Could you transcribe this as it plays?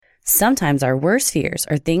Sometimes our worst fears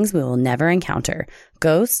are things we will never encounter.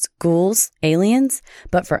 Ghosts, ghouls, aliens.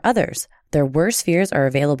 But for others, their worst fears are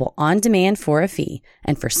available on demand for a fee.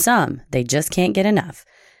 And for some, they just can't get enough.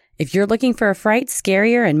 If you're looking for a fright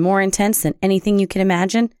scarier and more intense than anything you can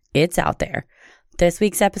imagine, it's out there. This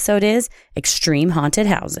week's episode is Extreme Haunted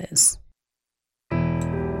Houses.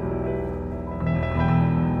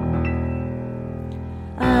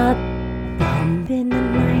 A bump in the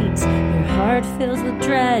night, your heart fills with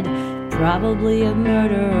dread. Probably a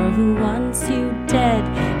murderer who wants you dead.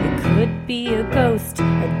 It could be a ghost,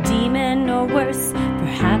 a demon, or worse.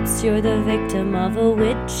 Perhaps you're the victim of a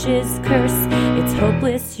witch's curse. It's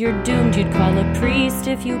hopeless, you're doomed. You'd call a priest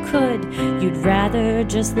if you could. You'd rather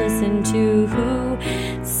just listen to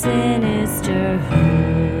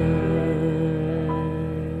Sinisterhood.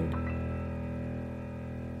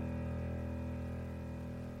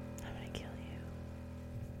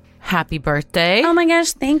 Happy birthday. Oh my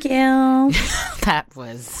gosh, thank you. That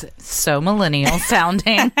was so millennial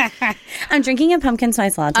sounding. I'm drinking a pumpkin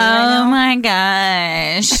spice latte right now. Oh my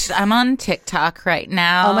gosh. I'm on TikTok right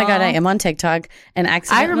now. Oh my God, I am on TikTok and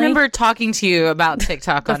accidentally. I remember talking to you about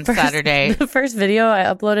TikTok on Saturday. The first video I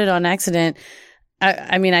uploaded on accident.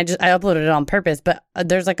 I uploaded it on purpose, but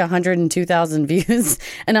there's like 102,000 views.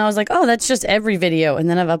 And I was like, oh, that's just every video. And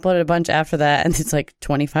then I've uploaded a bunch after that, and it's like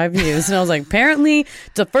 25 views. And I was like, apparently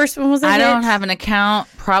the first one was a hit. Don't have an account.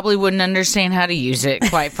 Probably wouldn't understand how to use it,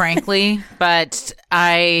 quite frankly. But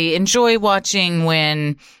I enjoy watching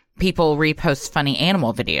when people repost funny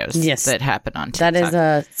animal videos that happen on TikTok. That is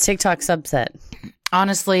a TikTok subset.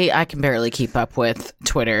 Honestly, I can barely keep up with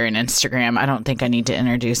Twitter and Instagram. I don't think I need to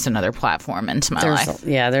introduce another platform into my life.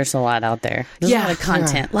 There's a lot out there. There's a lot of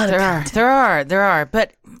content. There are.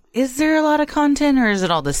 But is there a lot of content, or is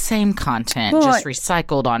it all the same content, just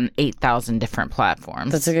recycled on 8,000 different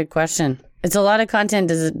platforms? That's a good question. It's a lot of content,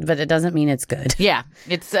 but it doesn't mean it's good. Yeah.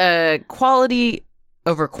 It's quality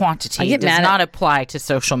over quantity does not apply to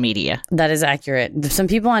social media. That is accurate. Some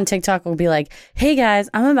people on TikTok will be like, hey guys,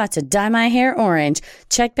 I'm about to dye my hair orange.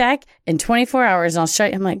 Check back in 24 hours and I'll show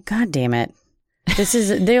you. I'm like, God damn it.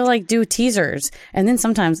 They'll like do teasers. And then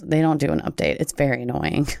sometimes they don't do an update. It's very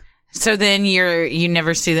annoying. So then you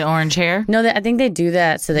never see the orange hair? No, I think they do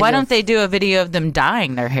that. So why don't they do a video of them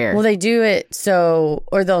dyeing their hair? Well, they do it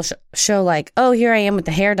or they'll show like, oh, here I am with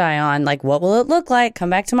the hair dye on. Like, what will it look like? Come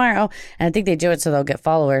back tomorrow. And I think they do it so they'll get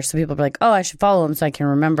followers. So people are like, oh, I should follow them so I can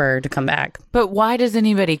remember to come back. But why does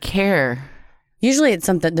anybody care? Usually it's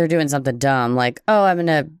something, they're doing something dumb. Like, oh, I'm going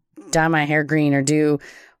to dye my hair green or do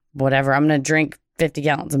whatever. I'm going to drink 50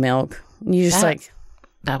 gallons of milk. You just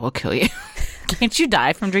that will kill you. Can't you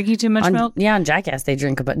die from drinking too much milk? Yeah, on Jackass they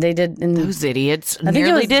drink, but they did. Those idiots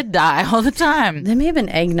nearly did die all the time. They may have been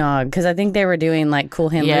eggnog because I think they were doing like Cool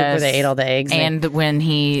Hand Luke where they ate all the eggs. And when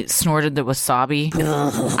he snorted the wasabi,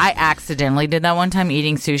 I accidentally did that one time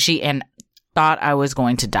eating sushi and thought I was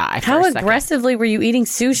going to die. How aggressively were you eating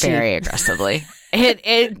sushi? Very aggressively.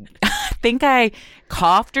 I think I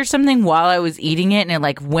coughed or something while I was eating it, and it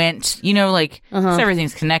like went, so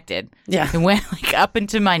everything's connected. Yeah, it went like up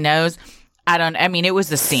into my nose. It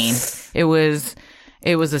was a scene. It was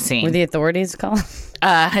a scene. Were the authorities called?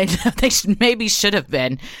 They should have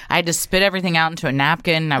been. I had to spit everything out into a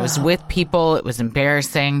napkin. I was with people. It was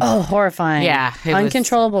embarrassing. Oh, horrifying. Yeah.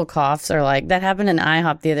 Uncontrollable coughs are like, that happened in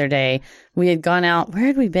IHOP the other day. We had gone out. Where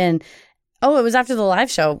had we been? Oh, it was after the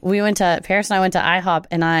live show. Paris and I went to IHOP,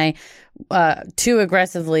 and I too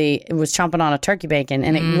aggressively was chomping on a turkey bacon,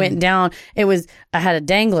 and it went down. I had a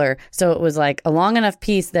dangler, so it was like a long enough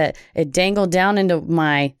piece that it dangled down into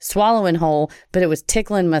my swallowing hole, but it was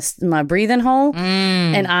tickling my breathing hole,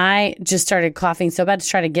 and I just started coughing so bad to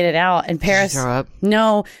try to get it out. And Paris, did you throw up?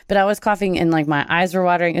 No, but I was coughing, and like my eyes were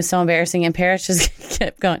watering. It was so embarrassing. And Paris just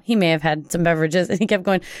kept going. He may have had some beverages, and he kept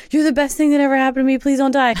going, "You're the best thing that ever happened to me. Please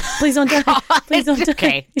don't die. Please don't die. Please don't die."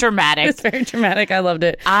 Okay, dramatic. It's very dramatic. I loved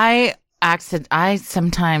it. I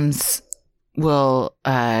sometimes will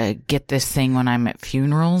get this thing when I'm at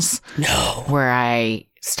funerals. No. Where I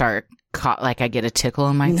start I get a tickle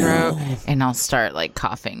in my throat, and I'll start like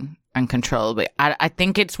coughing uncontrollably. I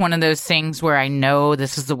think it's one of those things where I know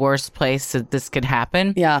this is the worst place that this could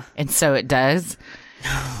happen. Yeah. And so it does.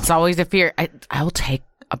 It's always a fear. I'll take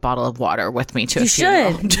a bottle of water with me to a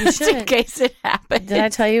funeral. Just in case it happens. Did I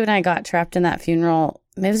tell you when I got trapped in that funeral?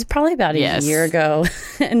 It was probably about a year ago.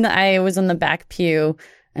 And I was in the back pew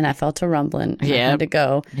and I felt a rumbling. And I had to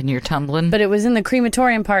go. And you're tumbling. But it was in the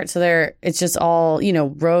crematorium part. So it's just all,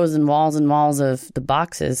 rows and walls of the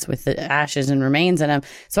boxes with the ashes and remains in them.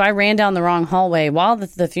 So I ran down the wrong hallway while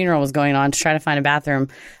the funeral was going on to try to find a bathroom.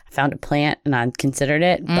 found a plant and I considered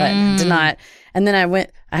it, but did not. And then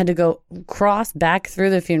I had to go cross back through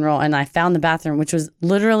the funeral, and I found the bathroom, which was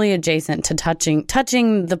literally adjacent to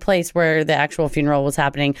touching the place where the actual funeral was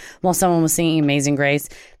happening while someone was singing Amazing Grace.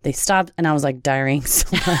 They stopped, and I was like diarrheaing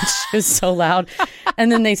so much. It was so loud. And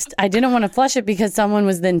then I didn't want to flush it because someone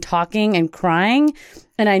was then talking and crying.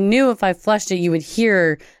 And I knew if I flushed it, you would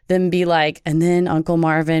hear them be like, and then Uncle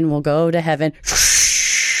Marvin will go to heaven.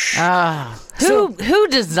 Who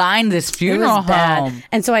designed this funeral home?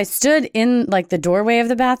 And so I stood in like the doorway of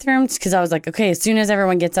the bathrooms because I was like, okay, as soon as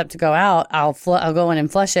everyone gets up to go out, I'll go in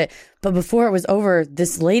and flush it. But before it was over,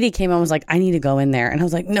 this lady came and was like, I need to go in there. And I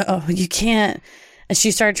was like, no, you can't. And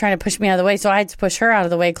she started trying to push me out of the way. So I had to push her out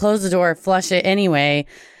of the way, close the door, flush it anyway.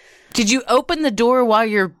 Did you open the door while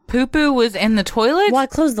your poo-poo was in the toilet? Well, I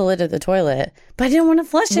closed the lid of the toilet, but I didn't want to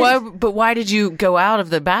flush it. But why did you go out of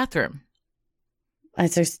the bathroom?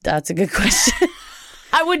 That's a good question.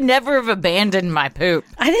 I would never have abandoned my poop.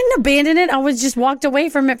 I didn't abandon it. I was just walked away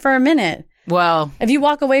from it for a minute. Well, if you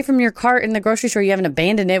walk away from your cart in the grocery store, you haven't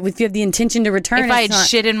abandoned it. If you have the intention to return, if I had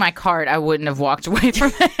shit in my cart, I wouldn't have walked away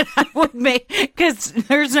from it. I would because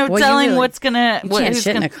there's no telling what's gonna. You can't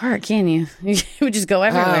shit in a cart, can you? It would just go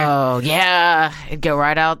everywhere. Oh yeah, it'd go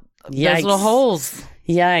right out those little holes.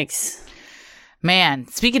 Yikes, man!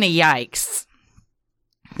 Speaking of yikes,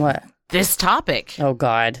 what? This topic. Oh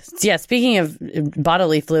God, yeah. Speaking of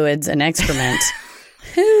bodily fluids and excrement,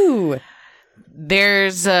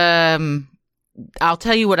 there's I'll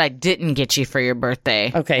tell you what I didn't get you for your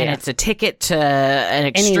birthday. Okay. And it's a ticket to an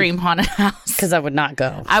extreme haunted house. Because I would not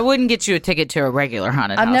go. I wouldn't get you a ticket to a regular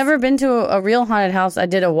haunted house. I've never been to a real haunted house. I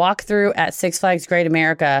did a walkthrough at Six Flags Great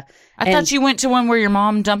America. I thought you went to one where your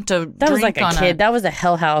mom dumped a That was like drink a kid. That was a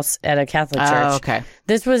hell house at a Catholic church. Oh, okay.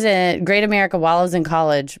 This was in Great America while I was in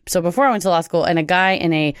college. So before I went to law school, and a guy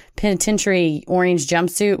in a penitentiary orange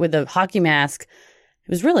jumpsuit with a hockey mask, it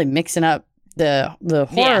was really mixing up the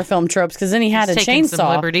horror film tropes, because then he had a chainsaw.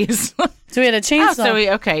 Some liberties. So he had a chainsaw.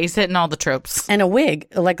 Oh, so he's hitting all the tropes. And a wig,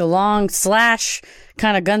 like a long slash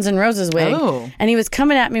kind of Guns N' Roses wig. Oh. And he was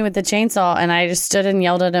coming at me with the chainsaw, and I just stood and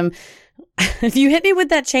yelled at him, if you hit me with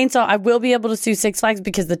that chainsaw, I will be able to sue Six Flags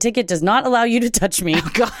because the ticket does not allow you to touch me.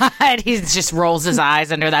 Oh, God. He just rolls his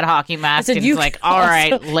eyes under that hockey mask and he's like, all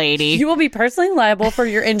right, lady. You will be personally liable for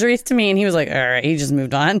your injuries to me. And he was like, all right. He just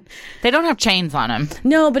moved on. They don't have chains on him.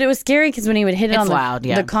 No, but it was scary because when he would hit it on loud,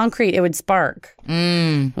 the concrete, it would spark.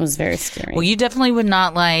 It was very scary. Well, you definitely would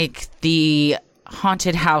not like the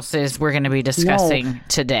haunted houses we're going to be discussing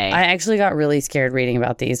today. I actually got really scared reading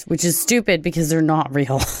about these, which is stupid because they're not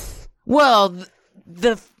real. Well,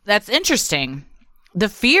 that's interesting. The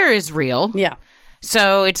fear is real. Yeah.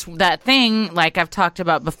 So it's that thing, like I've talked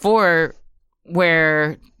about before,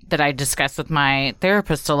 that I discuss with my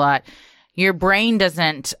therapist a lot. Your brain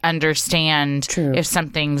doesn't understand if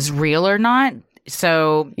something's real or not.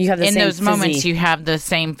 So you have in those moments, you have the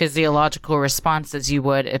same physiological response as you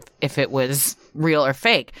would if it was real or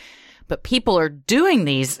fake. But people are doing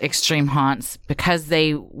these extreme haunts because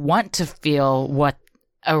they want to feel what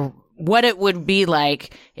it would be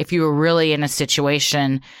like if you were really in a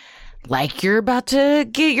situation like you're about to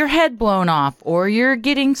get your head blown off, or you're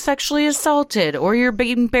getting sexually assaulted, or you're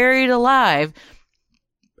being buried alive,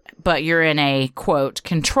 but you're in a, quote,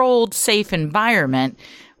 controlled, safe environment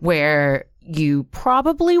where you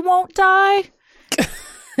probably won't die.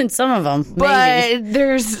 And some of them, but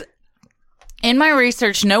there's, in my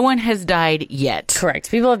research, no one has died yet. Correct.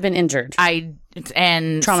 People have been injured.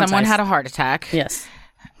 And someone had a heart attack. Yes.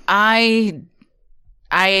 I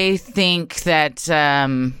think that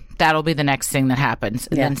that'll be the next thing that happens,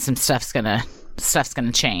 and then some stuff's gonna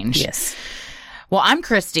change. Yes. Well, I'm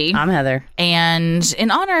Christy. I'm Heather. And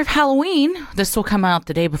in honor of Halloween, this will come out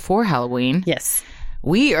the day before Halloween. Yes.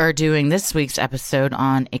 We are doing this week's episode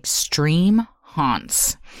on extreme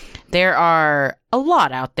haunts. There are a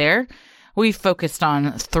lot out there. We focused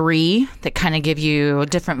on 3 that kind of give you a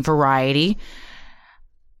different variety.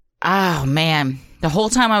 Oh, man. The whole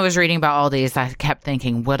time I was reading about all these, I kept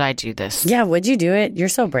thinking, would I do this? Yeah, would you do it? You're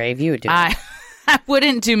so brave. You would do it. I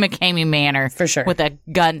wouldn't do McKamey Manor. For sure. With a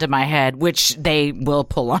gun to my head, which they will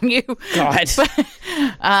pull on you. God. But,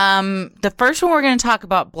 the first one we're going to talk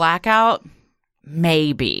about, Blackout,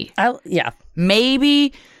 maybe.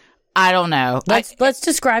 Maybe. I don't know. Let's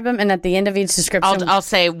describe them, and at the end of each description, I'll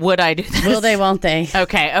say, would I do this? Will they, won't they?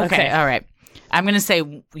 Okay. All right. I'm going to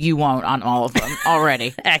say you won't on all of them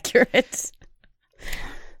already. Accurate.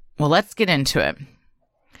 Well, let's get into it.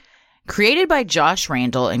 Created by Josh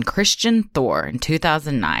Randall and Christian Thor in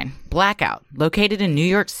 2009, Blackout, located in New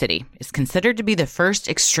York City, is considered to be the first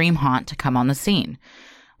extreme haunt to come on the scene.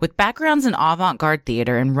 With backgrounds in avant-garde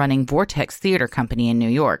theater and running Vortex Theater Company in New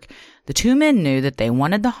York, the two men knew that they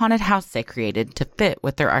wanted the haunted house they created to fit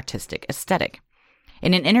with their artistic aesthetic.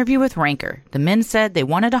 In an interview with Ranker, the men said they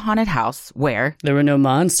wanted a haunted house where there were no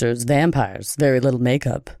monsters, vampires, very little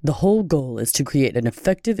makeup. The whole goal is to create an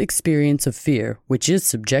effective experience of fear, which is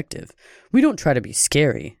subjective. We don't try to be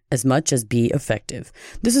scary as much as be effective.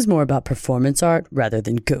 This is more about performance art rather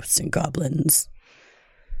than ghosts and goblins.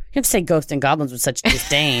 You have to say ghosts and goblins with such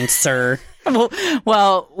disdain, sir.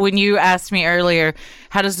 Well, when you asked me earlier,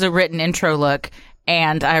 how does the written intro look?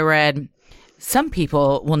 And I read, some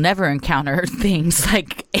people will never encounter things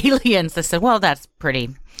like aliens. I said, well, that's pretty.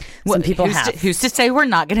 Some people have. Who's to say we're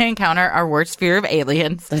not going to encounter our worst fear of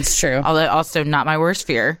aliens? That's true. Although also not my worst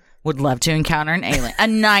fear. Would love to encounter an alien. A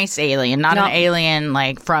nice alien, not an alien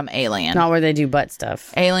like from Alien. Not where they do butt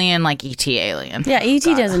stuff. Alien like E.T. alien. Yeah,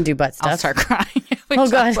 E.T. doesn't do butt stuff. I'll start crying. Oh,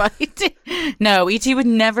 God. No, E.T. would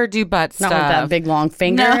never do butt stuff. Not with that big long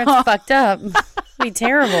finger. No. It's fucked up. It'd be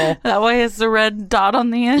terrible. That way it's the red dot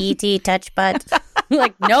on the end. E.T. touch butt.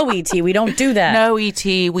 Like, no, E.T., we don't do that. No,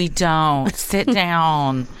 E.T., we don't. Sit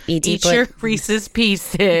down. E.T. Eat your Reese's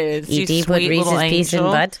Pieces. E.T. put Reese's Piece in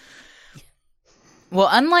butt. Well,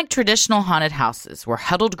 unlike traditional haunted houses, where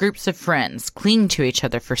huddled groups of friends cling to each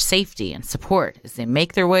other for safety and support as they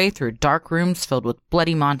make their way through dark rooms filled with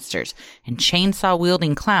bloody monsters and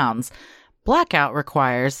chainsaw-wielding clowns, Blackout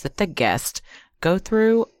requires that the guest go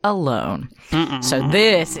through alone. So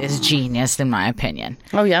this is genius, in my opinion.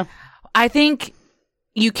 Oh, yeah. I think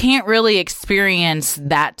you can't really experience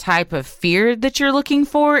that type of fear that you're looking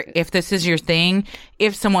for if this is your thing,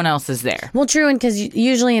 if someone else is there. Well, true, and because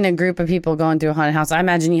usually in a group of people going through a haunted house, I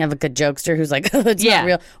imagine you have like a jokester who's like, oh, it's not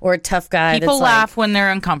real, or a tough guy. People that's laugh when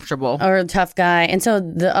they're uncomfortable. Or a tough guy. And so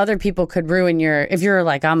the other people could ruin if you're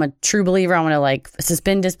like, I'm a true believer, I want to like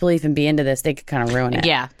suspend disbelief and be into this, they could kind of ruin it.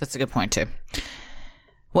 Yeah, that's a good point too.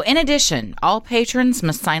 Well, in addition, all patrons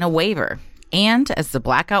must sign a waiver. And as the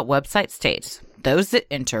Blackout website states, those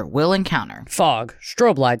that enter will encounter fog,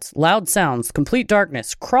 strobe lights, loud sounds, complete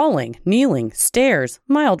darkness, crawling, kneeling, stairs,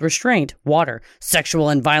 mild restraint, water, sexual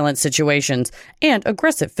and violent situations, and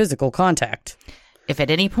aggressive physical contact. If at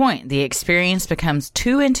any point the experience becomes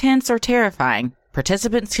too intense or terrifying,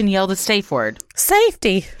 participants can yell the safe word,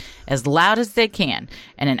 safety, as loud as they can,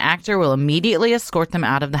 and an actor will immediately escort them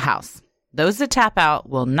out of the house. Those that tap out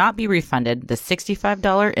will not be refunded the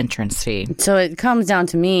 $65 entrance fee. So it comes down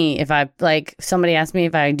to me. If I, like, somebody asked me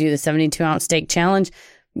if I do the 72-ounce steak challenge.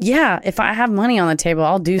 Yeah, if I have money on the table,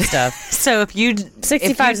 I'll do stuff. So if you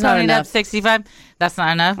 65 is not enough. 65, that's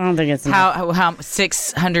not enough. I don't think it's enough. How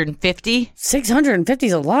 650? 650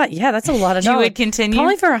 is a lot. Yeah, that's a lot of dollars. You would continue?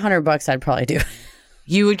 Probably for $100, I'd probably do.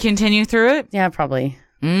 You would continue through it? Yeah, probably.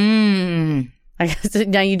 I guess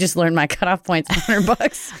now you just learned my cutoff points. $100.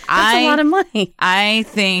 That's a lot of money. I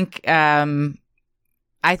think even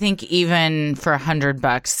for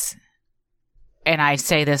 $100, and I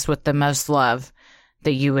say this with the most love,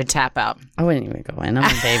 that you would tap out. I wouldn't even go in. I'm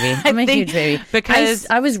a baby. I'm a huge baby. Because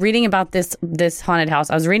I was reading about this haunted house.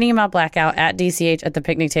 I was reading about Blackout at DCH at the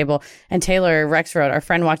picnic table, and Taylor Rexroad, our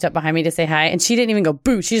friend, walked up behind me to say hi, and she didn't even go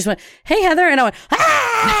boo. She just went, "Hey, Heather," and I went,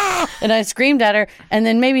 "Ah!" And I screamed at her. And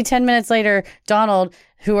then maybe 10 minutes later, Donald,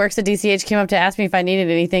 who works at DCH, came up to ask me if I needed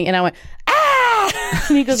anything, and I went, "Ah!"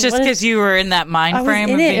 And he goes, just because you were in that mind frame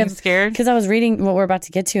of being scared? Because I was reading what we're about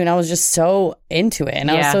to get to, and I was just so into it, and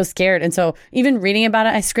I was so scared. And so even reading about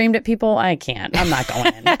it, I screamed at people. I can't. I'm not going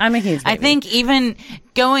in. I'm a huge baby. I think even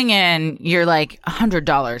going in, you're like,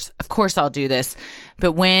 $100. Of course I'll do this.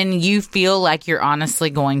 But when you feel like you're honestly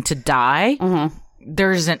going to die,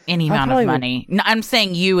 there isn't any amount of money. No, I'm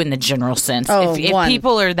saying you in the general sense. Oh, if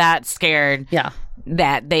people are that scared. Yeah.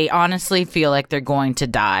 That they honestly feel like they're going to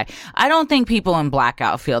die. I don't think people in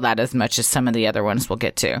Blackout feel that as much as some of the other ones we'll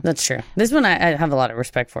get to. That's true. This one I have a lot of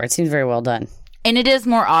respect for. It seems very well done. And it is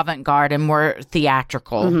more avant-garde and more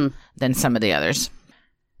theatrical than some of the others.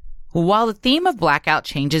 While the theme of Blackout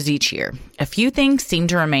changes each year, a few things seem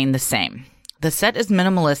to remain the same. The set is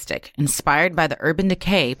minimalistic, inspired by the urban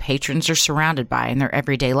decay patrons are surrounded by in their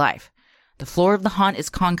everyday life. The floor of the haunt is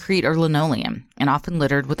concrete or linoleum, and often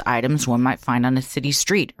littered with items one might find on a city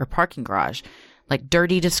street or parking garage, like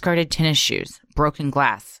dirty, discarded tennis shoes, broken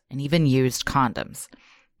glass, and even used condoms.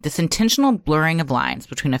 This intentional blurring of lines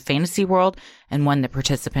between a fantasy world and one that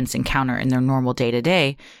participants encounter in their normal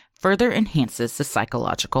day-to-day further enhances the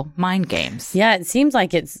psychological mind games. Yeah, it seems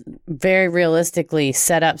like it's very realistically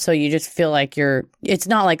set up so you just feel like it's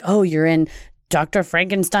not like, oh, you're in Dr.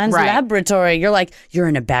 Frankenstein's laboratory. You're like, you're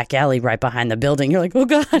in a back alley right behind the building. You're like, oh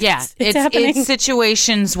God, yeah, it's happening. It's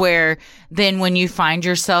situations where then when you find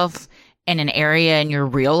yourself in an area in your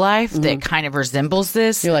real life that kind of resembles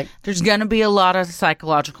this, You're like, there's going to be a lot of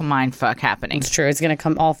psychological mindfuck happening. it's true. It's going to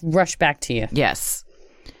come all rush back to you. Yes.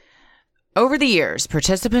 Over the years,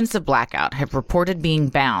 participants of Blackout have reported being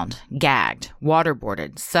bound, gagged,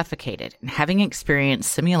 waterboarded, suffocated, and having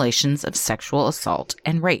experienced simulations of sexual assault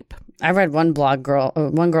and rape. I read one girl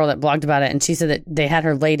that blogged about it, and she said that they had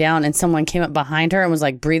her lay down, and someone came up behind her and was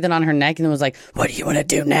like breathing on her neck, and was like, "What do you want to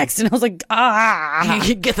do next?" And I was like,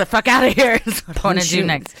 Get the fuck out of here. That's what I want to do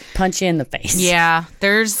next. Punch you in the face. Yeah,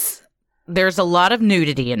 there's a lot of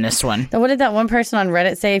nudity in this one. Now, what did that one person on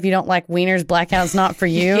Reddit say? If you don't like wieners, Blackout's not for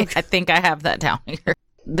you. Yeah, I think I have that down here.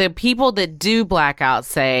 The people that do Blackout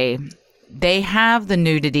say they have the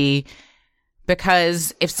nudity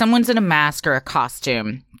because if someone's in a mask or a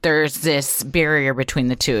costume, there's this barrier between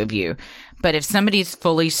the two of you. But if somebody's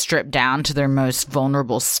fully stripped down to their most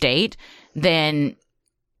vulnerable state, then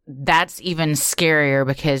that's even scarier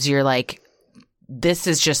because you're like, this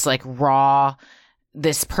is just like raw,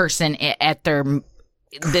 this person at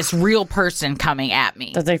this real person coming at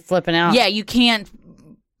me. That they flipping out. Yeah, you can't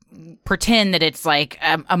pretend that it's like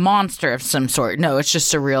a monster of some sort. No, it's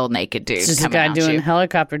just a real naked dude. It's just a coming guy at doing you.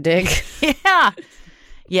 helicopter dig.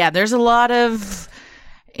 Yeah, there's a lot of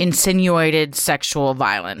insinuated sexual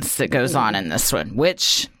violence that goes on in this one,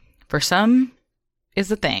 which for some is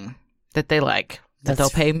a thing that they like, that they'll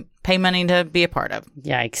pay money to be a part of.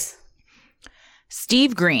 Yikes.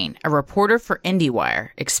 Steve Green, a reporter for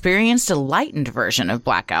IndieWire, experienced a lightened version of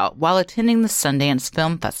Blackout while attending the Sundance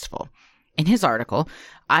Film Festival. In his article,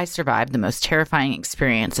 I Survived the Most Terrifying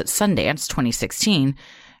Experience at Sundance 2016,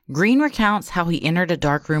 Green recounts how he entered a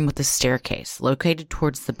dark room with a staircase located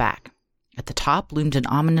towards the back. At the top loomed an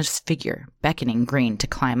ominous figure, beckoning Green to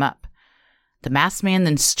climb up. The masked man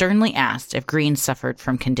then sternly asked if Green suffered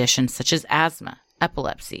from conditions such as asthma,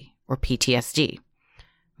 epilepsy, or PTSD.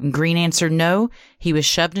 When Green answered no, he was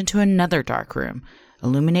shoved into another dark room,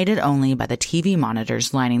 illuminated only by the TV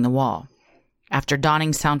monitors lining the wall. After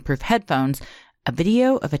donning soundproof headphones, a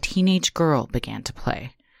video of a teenage girl began to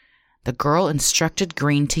play. The girl instructed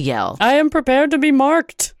Green to yell, "I am prepared to be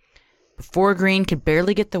marked." Before Green could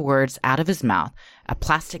barely get the words out of his mouth, a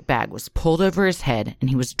plastic bag was pulled over his head and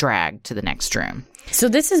he was dragged to the next room. So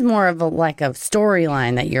this is more of a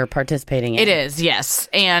storyline that you're participating in. It is, yes.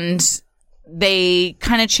 And they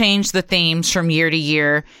kind of change the themes from year to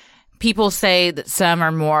year. People say that some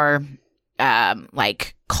are more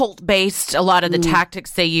cult based. A lot of the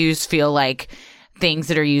tactics they use feel like things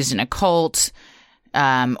that are used in a cult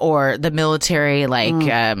or the military,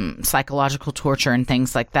 psychological torture and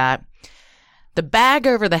things like that. The bag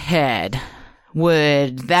over the head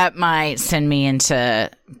that might send me into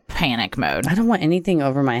panic mode. I don't want anything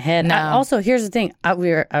over my head. No. Also, here's the thing. I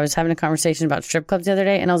was having a conversation about strip clubs the other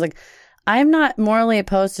day, and I was like, I'm not morally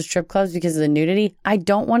opposed to strip clubs because of the nudity. I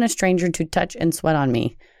don't want a stranger to touch and sweat on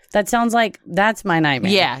me. That sounds like that's my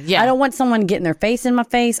nightmare. Yeah. I don't want someone getting their face in my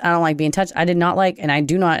face. I don't like being touched. I did not like, and I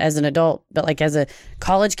do not as an adult, but as a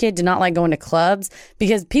college kid, did not like going to clubs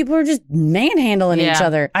because people are just manhandling each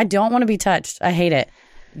other. I don't want to be touched. I hate it.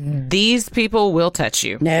 These people will touch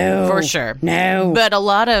you. No. For sure. No. But a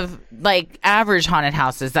lot of average haunted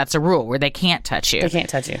houses, that's a rule where they can't touch you. They can't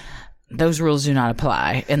touch you. Those rules do not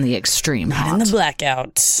apply in the extreme haunt. In the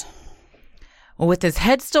blackout. Well, with his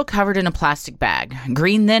head still covered in a plastic bag,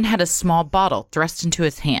 Green then had a small bottle thrust into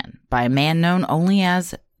his hand by a man known only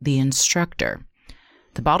as the instructor.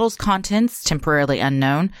 The bottle's contents temporarily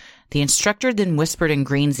unknown, the instructor then whispered in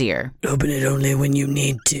Green's ear, "Open it only when you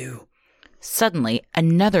need to." Suddenly,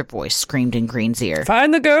 another voice screamed in Green's ear,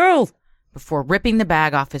 "Find the girl!" before ripping the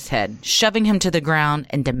bag off his head, shoving him to the ground,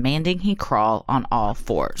 and demanding he crawl on all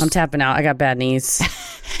fours. I'm tapping out. I got bad knees.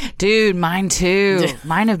 Dude, mine too.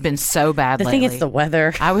 Mine have been so bad lately. I think it's the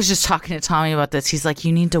weather. I was just talking to Tommy about this. He's like,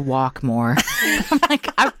 you need to walk more. I'm like,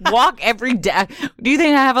 I walk every day. Do you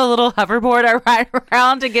think I have a little hoverboard I ride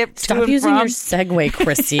around to get to Stop and using from? your Segway,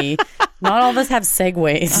 Chrissy. Not all of us have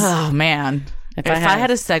Segways. Oh, man. If I had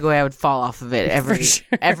a Segway, I would fall off of it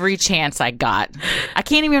every chance I got. I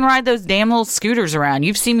can't even ride those damn little scooters around.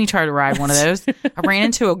 You've seen me try to ride one of those. I ran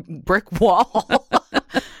into a brick wall.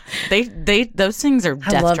 Those things are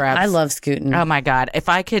death traps. I love scooting. Oh my God. If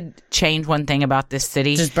I could change one thing about this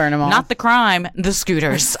city, just burn them all. Not the crime, the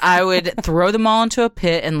scooters. I would throw them all into a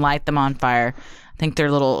pit and light them on fire. I think they're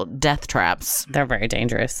little death traps. They're very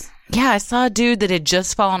dangerous. Yeah, I saw a dude that had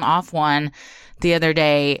just fallen off one the other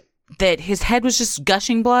day that his head was just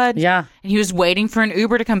gushing blood. Yeah. And he was waiting for an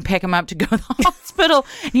Uber to come pick him up to go to the hospital.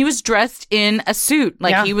 And he was dressed in a suit.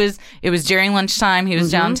 It was during lunchtime. He was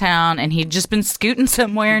downtown and he'd just been scooting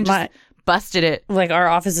somewhere and just busted it. Like, our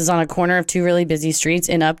office is on a corner of two really busy streets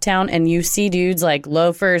in Uptown, and you see dudes like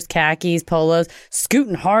loafers, khakis, polos,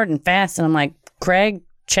 scooting hard and fast. And I'm like, Craig,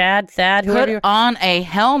 Chad, Thad, whoever. Put on a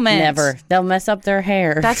helmet. Never. They'll mess up their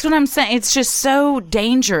hair. That's what I'm saying. It's just so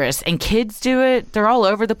dangerous. And kids do it. They're all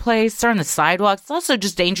over the place. They're on the sidewalks. It's also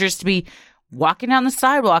just dangerous to be walking down the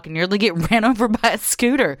sidewalk and nearly get ran over by a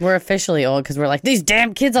scooter. We're officially old because we're like, these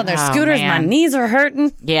damn kids on their scooters, man. my knees are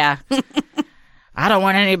hurting. Yeah. I don't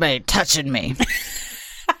want anybody touching me.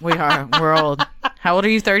 We're old. How old are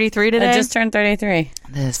you, 33 today? I just turned 33.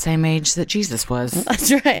 The same age that Jesus was.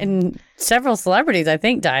 That's right. And several celebrities, I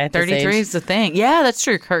think, die at this 33 age. is the thing. Yeah, that's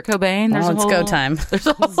true. Kurt Cobain. Well, it's go time. There's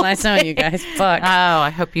a whole It's nice knowing you guys. Fuck. Oh, I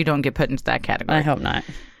hope you don't get put into that category. I hope not.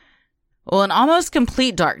 Well, in almost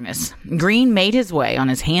complete darkness, Green made his way on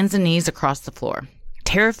his hands and knees across the floor,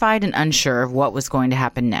 terrified and unsure of what was going to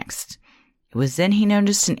happen next. It was then he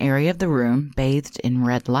noticed an area of the room bathed in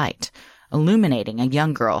red light, illuminating a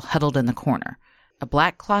young girl huddled in the corner, a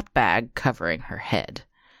black cloth bag covering her head.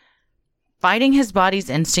 Fighting his body's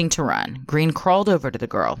instinct to run, Green crawled over to the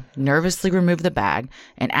girl, nervously removed the bag,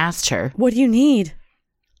 and asked her, "What do you need?"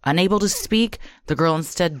 Unable to speak, the girl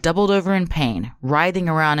instead doubled over in pain, writhing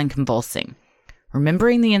around and convulsing.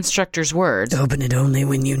 Remembering the instructor's words, "Open it only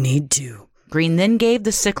when you need to." Green then gave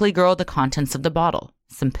the sickly girl the contents of the bottle,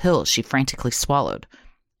 some pills she frantically swallowed.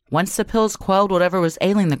 Once the pills quelled whatever was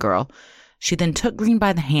ailing the girl, she then took Green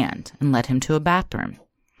by the hand and led him to a bathroom.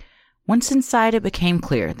 Once inside, it became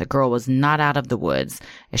clear the girl was not out of the woods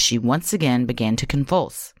as she once again began to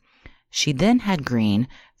convulse. She then had Green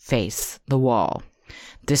face the wall.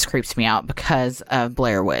 This creeps me out because of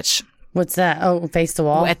Blair Witch. What's that? Oh, face the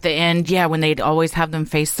wall? At the end, yeah, when they'd always have them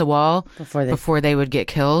face the wall before they would get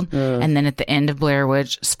killed. And then at the end of Blair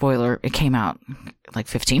Witch, spoiler, it came out like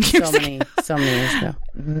 15 years ago. So many years ago.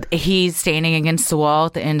 He's standing against the wall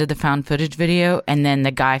at the end of the found footage video, and then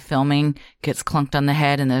the guy filming gets clunked on the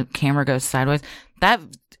head and the camera goes sideways. That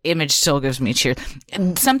image still gives me chills.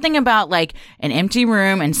 Something about like an empty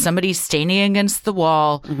room and somebody standing against the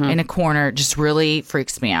wall in a corner just really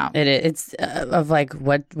freaks me out. It's of like,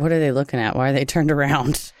 what are they looking at? Why are they turned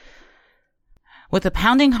around? With a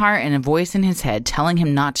pounding heart and a voice in his head telling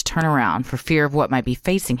him not to turn around for fear of what might be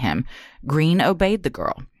facing him, Green obeyed the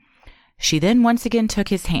girl. She then once again took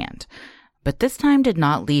his hand, but this time did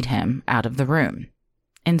not lead him out of the room.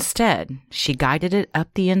 Instead, she guided it up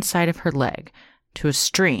the inside of her leg to a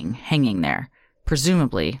string hanging there,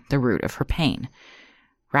 presumably the root of her pain.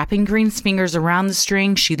 Wrapping Green's fingers around the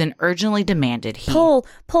string, she then urgently demanded he... Pull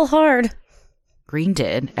hard. Green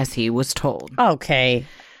did as he was told. Okay.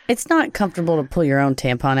 It's not comfortable to pull your own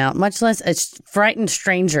tampon out, much less a frightened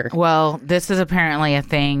stranger. Well, this is apparently a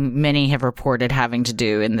thing many have reported having to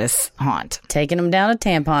do in this haunt. Taking them down to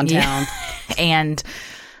Tampon Town. Yeah. And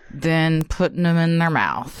then putting them in their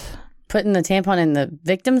mouth. Putting the tampon in the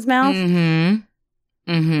victim's mouth?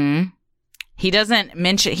 He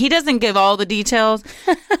doesn't give all the details,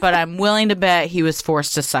 but I'm willing to bet he was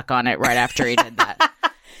forced to suck on it right after he did that.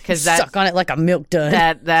 Because suck on it like a milk dud.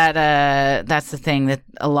 That's the thing that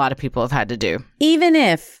a lot of people have had to do. Even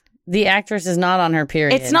if the actress is not on her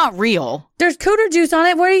period. It's not real. There's cooter juice on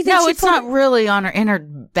it. Where do you think No, it's not really on her in her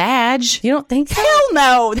badge. You don't think so? Hell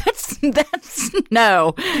no. That's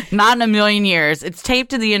no. Not in a million years. It's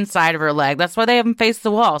taped to the inside of her leg. That's why they haven't faced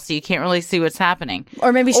the wall, so you can't really see what's happening.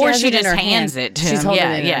 Or maybe she has it just in her hands hand. it to She's him. holding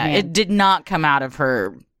Yeah, it in her yeah. hand. It did not come out of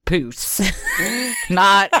her poos.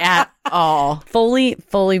 Not at all. Fully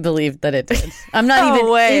believed that it did. I'm not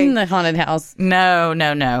even in the haunted house.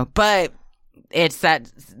 No. But it's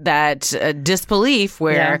that disbelief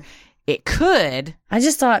where it could. I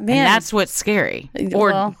just thought, man, and that's what's scary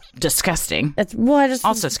or disgusting. I just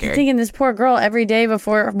also scary. Thinking this poor girl every day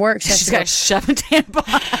before work, she's got to shove a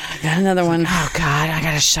tampon. Got another one. Oh God, I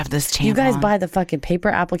got to shove this tampon. You guys buy the fucking paper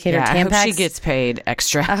applicator Tampax. I hope she gets paid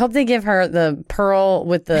extra. I hope they give her the pearl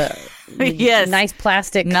with the yes, nice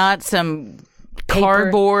plastic, not some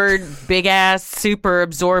cardboard, big ass, super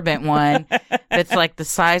absorbent one that's like the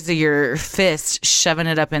size of your fist, shoving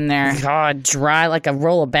it up in there. God, dry like a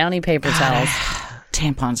roll of Bounty paper towels.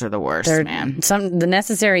 Tampons are the worst, man. The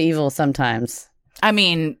necessary evil sometimes. I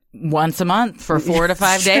mean, once a month for 4 to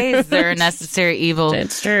 5 days, they're a necessary evil.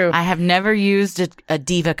 It's true. I have never used a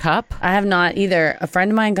Diva cup. I have not either. A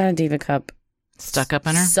friend of mine got a Diva cup. Stuck up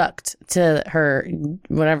in her? Sucked to her,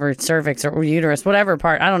 whatever, cervix or uterus, whatever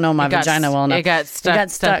part. I don't know my vagina well enough. It got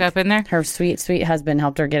stuck up in there? Her sweet, sweet husband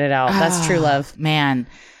helped her get it out. That's true love. Man,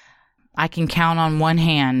 I can count on one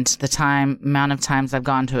hand the amount of times I've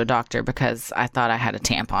gone to a doctor because I thought I had a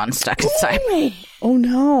tampon stuck inside me. Oh,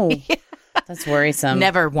 no. Yeah. That's worrisome.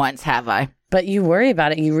 Never once have I. But you worry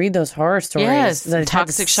about it. You read those horror stories. Yes, that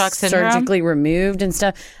toxic shock syndrome. Surgically removed and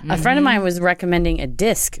stuff. A friend of mine was recommending a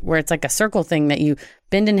disc where it's like a circle thing that you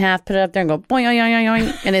bend in half, put it up there and go boing, boing, boing,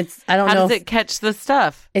 boing. And it's, I don't know. How does it catch the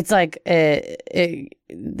stuff? It's like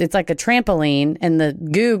it's like a trampoline and the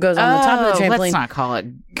goo goes on the top of the trampoline. Let's not call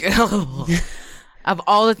it goo. Of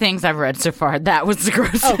all the things I've read so far, that was the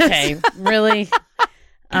grossest. Okay, really?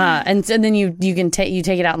 And then you take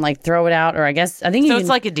it out and like throw it out, or I think it's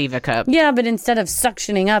like a Diva cup. Yeah, but instead of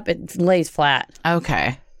suctioning up, it lays flat.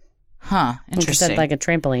 Okay, huh? Interesting. Like a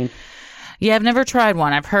trampoline. Yeah, I've never tried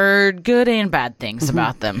one. I've heard good and bad things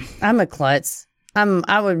about them. I'm a klutz.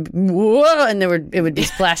 I would whoa, and it would be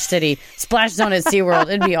Splash City, Splash Zone at SeaWorld.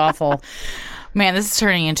 It'd be awful. Man, this is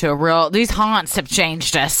turning into these haunts have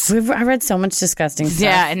changed us. I read so much disgusting stuff.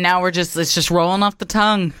 Yeah, and now it's just rolling off the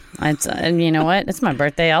tongue. And you know what? It's my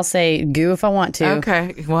birthday. I'll say goo if I want to.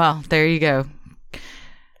 Okay, well, there you go.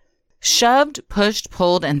 Shoved, pushed,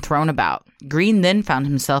 pulled, and thrown about, Green then found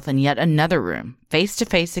himself in yet another room, face to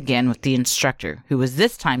face again with the instructor, who was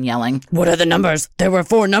this time yelling, "What are the numbers? There were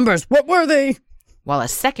 4 numbers. What were they?" While a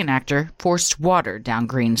second actor forced water down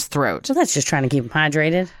Green's throat. So that's just trying to keep him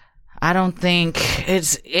hydrated. I don't think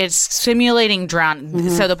it's simulating drown.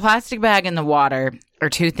 So the plastic bag and the water are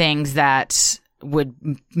two things that would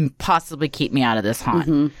possibly keep me out of this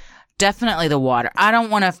haunt. Definitely the water. I don't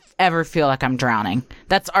want to ever feel like I'm drowning.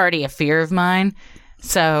 That's already a fear of mine.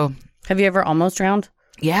 So, have you ever almost drowned?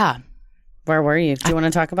 Yeah. Where were you? Do you want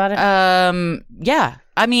to talk about it? Yeah.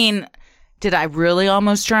 I mean, did I really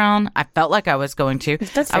almost drown? I felt like I was going to.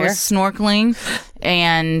 That's fair. I was snorkeling,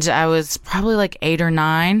 and I was probably like 8 or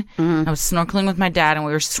 9. I was snorkeling with my dad, and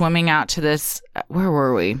we were swimming out to this. Where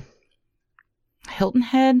were we? Hilton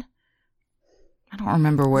Head? I don't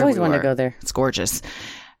remember where we were. I always wanted to go there. It's gorgeous.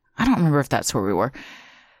 I don't remember if that's where we were.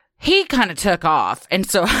 He kind of took off, and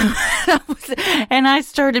so I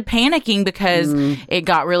started panicking because it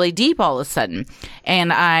got really deep all of a sudden,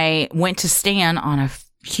 and I went to stand on a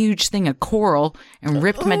huge thing of coral and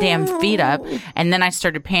ripped my damn feet up, and then I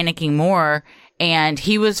started panicking more, and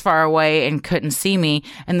he was far away and couldn't see me,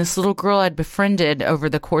 and this little girl I'd befriended over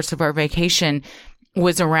the course of our vacation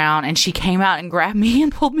was around, and she came out and grabbed me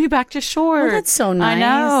and pulled me back to shore. Oh, that's so nice. I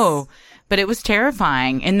know, but it was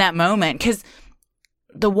terrifying in that moment because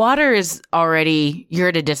the water is already, you're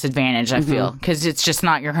at a disadvantage, I feel, because it's just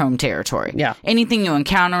not your home territory. Yeah. Anything you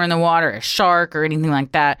encounter in the water, a shark or anything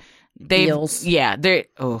like that, eels. Yeah,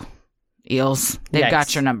 eels. They've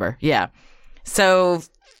got your number. Yeah. So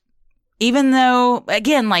even though,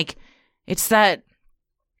 again, like, it's that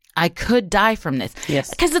I could die from this. Yes.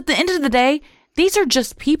 Because at the end of the day, these are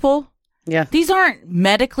just people. Yeah. These aren't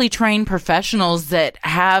medically trained professionals that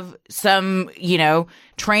have some,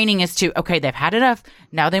 training as to, okay, they've had enough.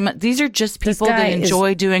 Now these are just people that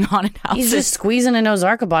enjoy doing haunted houses. He's just squeezing a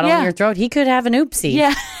Ozarka bottle in your throat. He could have an oopsie.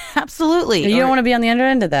 Yeah, absolutely. You don't want to be on the other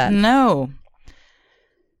end of that. No.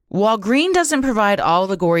 While Green doesn't provide all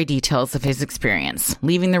the gory details of his experience,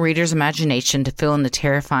 leaving the reader's imagination to fill in the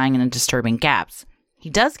terrifying and disturbing gaps,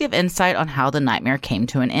 he does give insight on how the nightmare came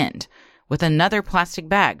to an end, with another plastic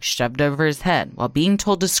bag shoved over his head while being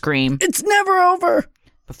told to scream, "It's never over!"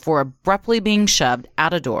 before abruptly being shoved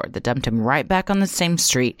out a door that dumped him right back on the same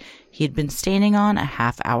street he had been standing on a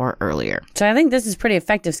half hour earlier. So I think this is pretty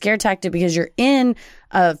effective scare tactic because you're in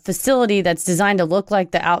a facility that's designed to look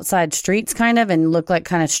like the outside streets kind of and look like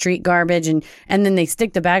kind of street garbage. And then they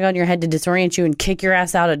stick the bag on your head to disorient you and kick your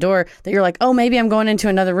ass out a door that you're like, oh, maybe I'm going into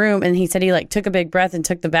another room. And he said he like took a big breath and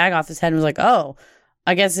took the bag off his head and was like, oh,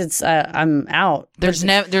 I guess it's I'm out. There's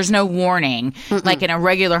no warning like in a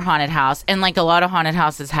regular haunted house, and like a lot of haunted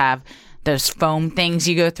houses have those foam things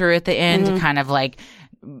you go through at the end to kind of like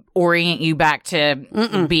orient you back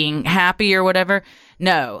to being happy or whatever.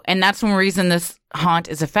 No, and that's one reason this haunt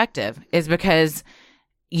is effective is because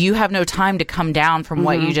you have no time to come down from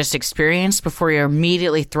what you just experienced before you're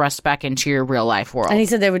immediately thrust back into your real life world. And he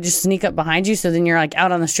said they would just sneak up behind you, so then you're like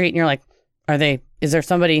out on the street and you're like, is there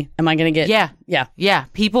somebody? Am I going to get? Yeah.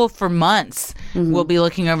 People for months will be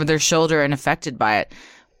looking over their shoulder and affected by it,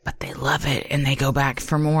 but they love it and they go back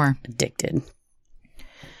for more. Addicted.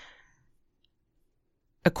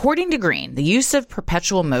 According to Green, the use of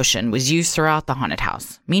perpetual motion was used throughout the haunted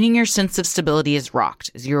house, meaning your sense of stability is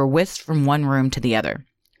rocked as you are whisked from one room to the other.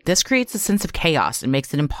 This creates a sense of chaos and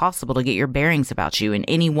makes it impossible to get your bearings about you in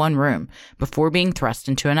any one room before being thrust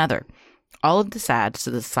into another. All of this adds to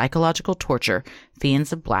the psychological torture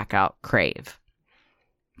fans of Blackout crave.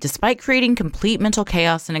 Despite creating complete mental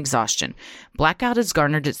chaos and exhaustion, Blackout has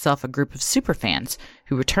garnered itself a group of superfans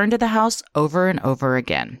who return to the house over and over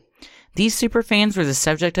again. These superfans were the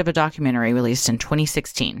subject of a documentary released in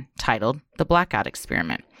 2016 titled The Blackout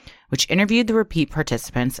Experiment, which interviewed the repeat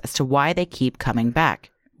participants as to why they keep coming back.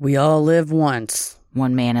 We all live once,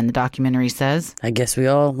 one man in the documentary says. I guess we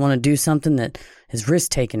all want to do something that is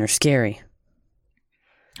risk-taking or scary.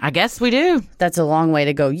 I guess we do. That's a long way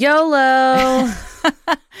to go. YOLO!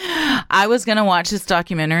 I was going to watch this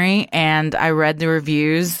documentary, and I read the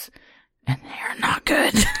reviews, and they're not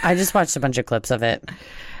good. I just watched a bunch of clips of it.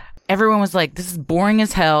 Everyone was like, this is boring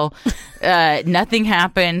as hell. Nothing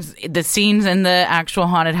happens. The scenes in the actual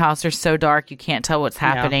haunted house are so dark, you can't tell what's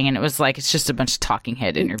happening. Yeah. And it was like, it's just a bunch of talking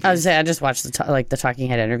head interviews. I was saying, I just watched the talking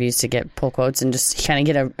head interviews to get pull quotes and just kind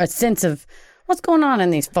of get a sense of what's going on in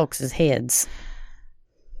these folks' heads.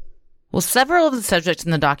 Well, several of the subjects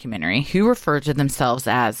in the documentary, who refer to themselves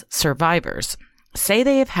as survivors, say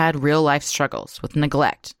they have had real-life struggles with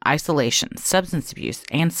neglect, isolation, substance abuse,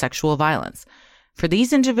 and sexual violence. For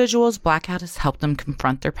these individuals, Blackout has helped them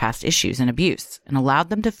confront their past issues and abuse and allowed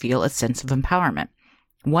them to feel a sense of empowerment.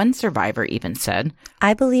 One survivor even said,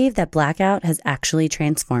 I believe that Blackout has actually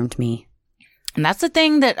transformed me. And that's the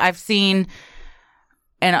thing that I've seen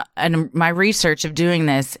in my research of doing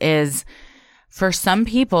this is, for some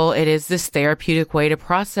people, it is this therapeutic way to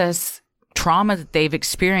process trauma that they've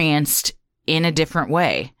experienced in a different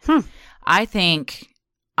way. I think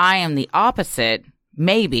I am the opposite,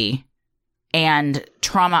 maybe, and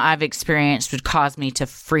trauma I've experienced would cause me to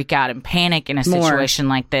freak out and panic in a situation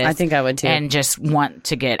like this. I think I would too. And just want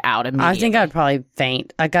to get out immediately. I think I'd probably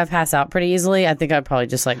faint. Like, I pass out pretty easily. I think I'd probably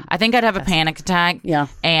just I think I'd have a panic attack. Yeah.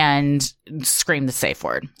 And scream the safe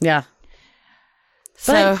word. Yeah.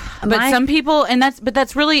 So, but some people,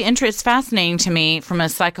 that's really it's fascinating to me from a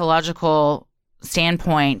psychological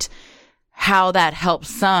standpoint, how that helps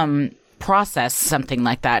some process something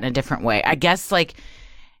like that in a different way. I guess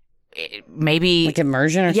maybe like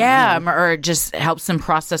immersion or something. Yeah, or it just helps them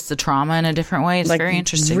process the trauma in a different way. It's very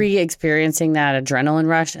interesting. Re-experiencing that adrenaline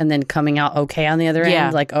rush and then coming out okay on the other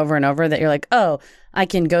end, like over and over, that you're like, oh, I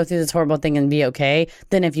can go through this horrible thing and be okay.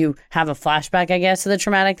 Then if you have a flashback, I guess, to the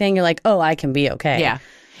traumatic thing, you're like, oh, I can be okay. Yeah.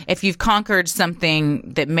 If you've conquered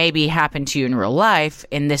something that maybe happened to you in real life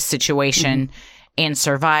in this situation and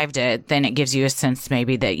survived it, then it gives you a sense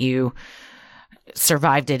maybe that you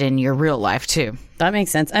survived it in your real life too. That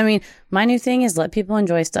makes sense. I mean, my new thing is let people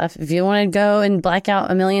enjoy stuff. If you want to go and black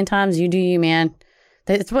out a million times, you do you, man.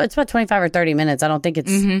 It's about 25 or 30 minutes. I don't think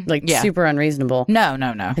it's super unreasonable. No.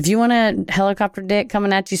 If you want a helicopter dick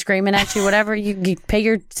coming at you, screaming at you, whatever, you pay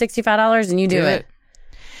your $65 and you do it.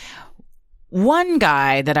 One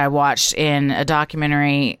guy that I watched in a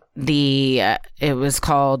documentary, it was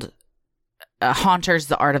called Haunters,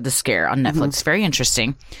 The Art of the Scare on Netflix. Very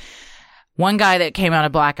interesting. One guy that came out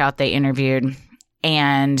of Blackout they interviewed,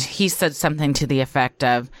 and he said something to the effect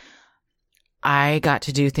of, I got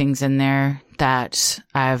to do things in there that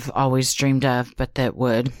I've always dreamed of, but that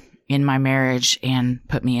would end my marriage and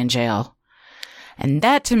put me in jail. And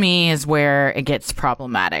that to me is where it gets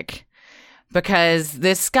problematic, because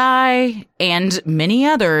this guy and many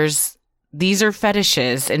others, these are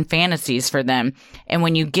fetishes and fantasies for them. And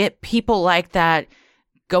when you get people like that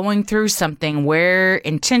going through something where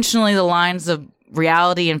intentionally the lines of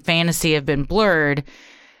reality and fantasy have been blurred,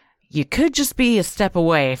 you could just be a step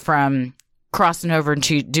away from crossing over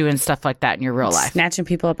into doing stuff like that in your real life. Snatching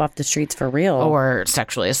people up off the streets for real. Or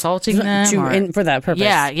sexually assaulting them. For that purpose.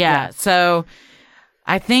 Yeah. So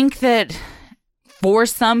I think that for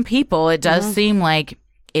some people, it does seem like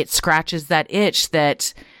it scratches that itch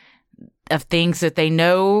of things that they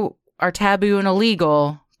know are taboo and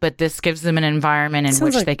illegal, but this gives them an environment in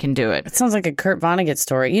which they can do it. It sounds like a Kurt Vonnegut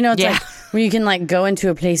story. You know, it's like where you can go into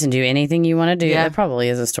a place and do anything you want to do. Yeah. That probably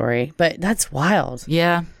is a story, but that's wild.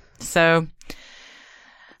 Yeah. So,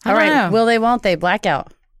 all right. Will they, won't they?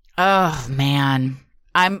 Blackout. Oh, man.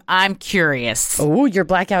 I'm curious. Oh, you're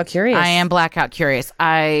blackout curious. I am blackout curious.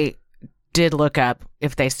 I did look up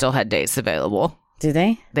if they still had dates available. Do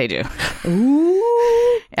they? They do. Ooh.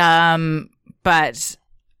 But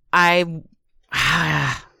I'm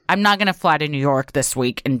not going to fly to New York this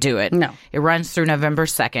week and do it. No. It runs through November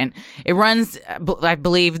 2nd. It runs, I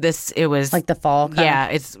believe it was like the fall.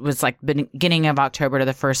 It was like beginning of October to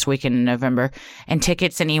the first weekend in November. And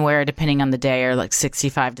tickets anywhere, depending on the day, are like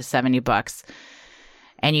 $65 to $70.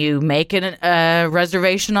 And you make a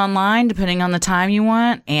reservation online, depending on the time you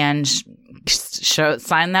want, and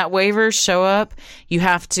sign that waiver, show up. You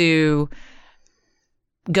have to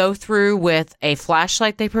go through with a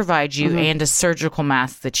flashlight they provide you and a surgical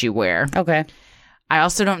mask that you wear. Okay. I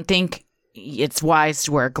also don't think it's wise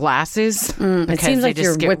to wear glasses because it seems like they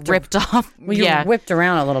just get ripped off. Well, you're whipped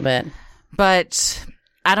around a little bit. But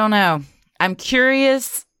I don't know. I'm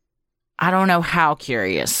curious. I don't know how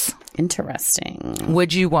curious. Interesting.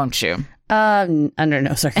 Would you, won't you? Under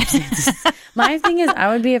no circumstances. My thing is, I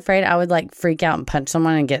would be afraid I would like freak out and punch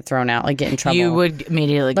someone and get thrown out, like get in trouble. You would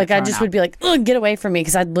immediately get thrown I just out. would be like, ugh, get away from me.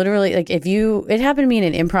 Because I'd literally, like, it happened to me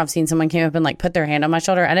in an improv scene. Someone came up and like put their hand on my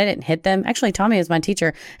shoulder and I didn't hit them. Actually, Tommy was my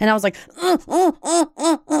teacher. And I was like,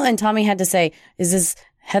 and Tommy had to say, is this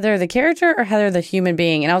Heather the character or Heather the human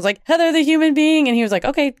being? And I was like, Heather the human being. And he was like,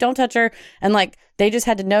 okay, don't touch her. And like, they just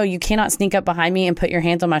had to know, you cannot sneak up behind me and put your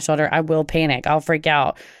hands on my shoulder. I will panic. I'll freak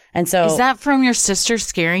out. And so, is that from your sister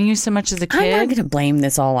scaring you so much as a kid? I'm not going to blame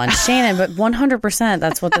this all on Shannon, but 100%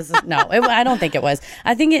 that's what this is. No, I don't think it was.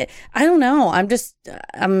 I don't know.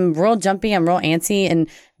 I'm real jumpy. I'm real antsy. And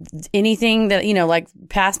anything that, like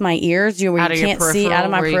past my ears, where you can't see out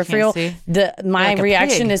of my peripheral, my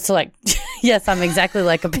reaction is to like, yes, I'm exactly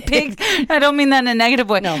like a pig. I don't mean that in a negative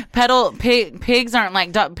way. No. Pigs aren't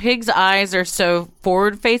like pigs' eyes are so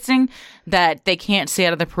forward facing that they can't see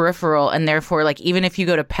out of the peripheral, and therefore, like, even if you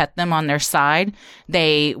go to pet them on their side,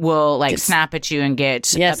 they will like snap at you and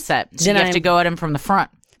get upset. So you have to go at them from the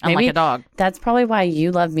front, unlike a dog. That's probably why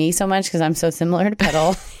you love me so much, because I'm so similar to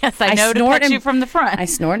Petal. Yes, I know to pet you from the front. I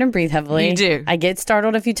snort and breathe heavily. You do. I get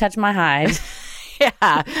startled if you touch my hide.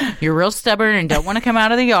 Yeah, you're real stubborn and don't want to come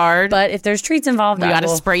out of the yard. But if there's treats involved, we got to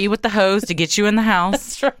spray you with the hose to get you in the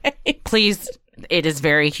house. That's right. Please, it is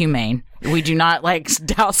very humane. We do not like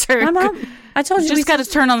douse her. My mom, I told you, just got to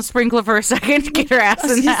turn on the sprinkler for a second to get her ass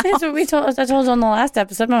in the house. That's what I told you on the last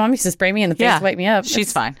episode. My mom used to spray me in the face to wake me up.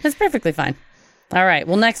 She's fine. That's perfectly fine. All right.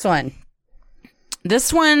 Well, next one.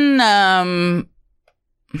 This one's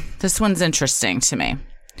interesting to me.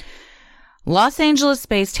 Los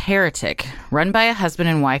Angeles-based Heretic, run by a husband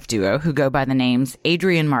and wife duo who go by the names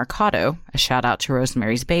Adrian Marcato, a shout out to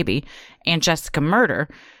Rosemary's Baby, and Jessica Murder,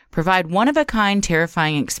 provide one-of-a-kind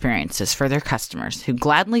terrifying experiences for their customers who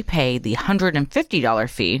gladly pay the $150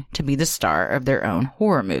 fee to be the star of their own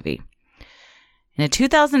horror movie. In a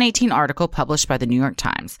 2018 article published by the New York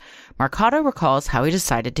Times, Marcato recalls how he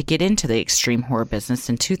decided to get into the extreme horror business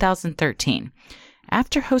in 2013,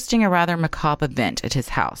 after hosting a rather macabre event at his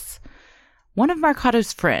house. One of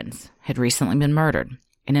Marcato's friends had recently been murdered,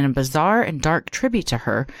 and in a bizarre and dark tribute to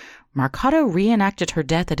her, Marcato reenacted her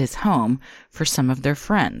death at his home for some of their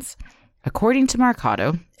friends. According to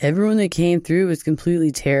Marcato, everyone that came through was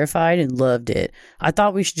completely terrified and loved it. I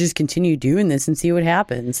thought we should just continue doing this and see what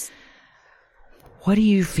happens. What do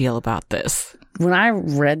you feel about this? When I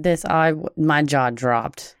read this, my jaw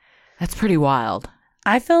dropped. That's pretty wild.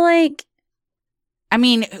 I feel like, I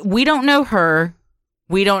mean, we don't know her.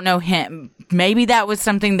 We don't know him. Maybe that was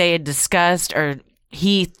something they had discussed, or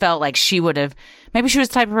he felt like she would have. Maybe she was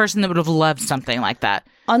the type of person that would have loved something like that.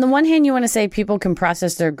 On the one hand, you want to say people can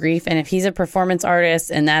process their grief, and if he's a performance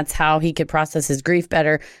artist and that's how he could process his grief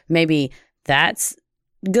better, maybe that's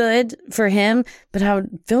good for him. But I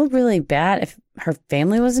would feel really bad if her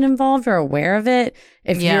family wasn't involved or aware of it.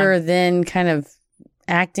 If you're then kind of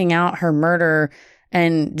acting out her murder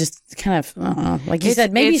and just kind of, like you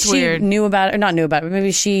said, maybe she weird. knew about it, or not knew about it, but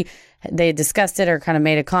maybe they discussed it or kind of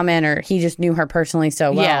made a comment, or he just knew her personally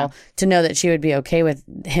so well to know that she would be okay with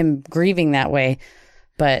him grieving that way.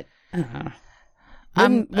 But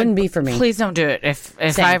wouldn't be for me. Please don't do it.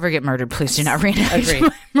 If I ever get murdered, please do not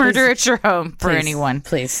reenact murder at your home for anyone.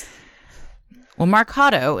 Please. Well,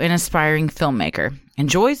 Marcato, an aspiring filmmaker,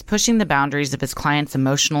 enjoys pushing the boundaries of his clients'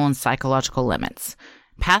 emotional and psychological limits.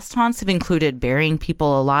 Past haunts have included burying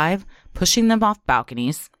people alive, pushing them off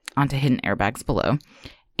balconies onto hidden airbags below,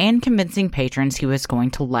 and convincing patrons he was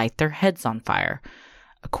going to light their heads on fire.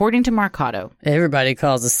 According to Marcato, everybody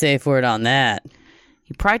calls a safe word on that.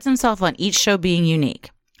 He prides himself on each show being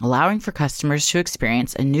unique, allowing for customers to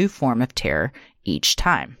experience a new form of terror each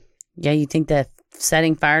time. Yeah, you think that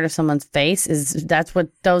setting fire to someone's face that's what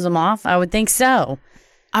throws them off? I would think so.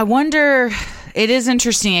 I wonder, it is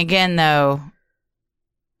interesting again, though.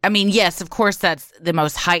 I mean, yes, of course, that's the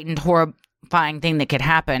most heightened, horrifying thing that could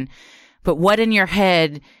happen. But what in your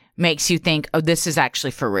head makes you think, oh, this is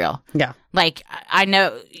actually for real? Yeah. Like, I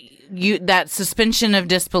know that suspension of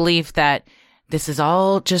disbelief that this is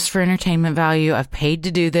all just for entertainment value. I've paid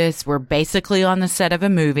to do this. We're basically on the set of a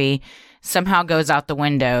movie. Somehow goes out the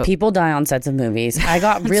window. People die on sets of movies. I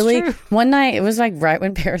got really, one night, it was like right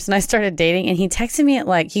when Paris and I started dating, and he texted me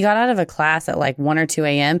at he got out of a class at 1 or 2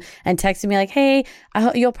 a.m. and texted me hey,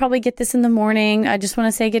 you'll probably get this in the morning. I just want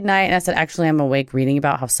to say goodnight. And I said, actually, I'm awake reading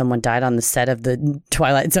about how someone died on the set of the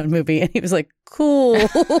Twilight Zone movie. And he was like, cool.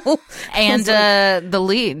 And the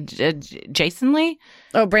lead, Jason Lee?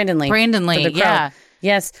 Oh, Brandon Lee. Yeah.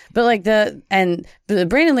 Yes, but like the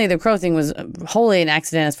Brandon Lee the Crow thing was wholly an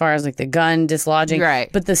accident as far as like the gun dislodging.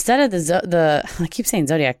 Right. But the set of the I keep saying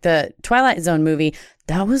Zodiac, the Twilight Zone movie,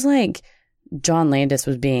 that was like John Landis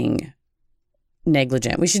was being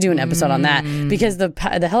negligent. We should do an episode on that because the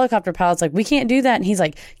helicopter pilot's like, we can't do that, and he's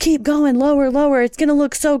like, keep going, lower, it's gonna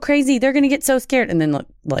look so crazy, they're gonna get so scared, and then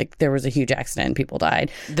like there was a huge accident and people died.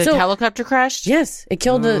 The helicopter crashed. Yes, it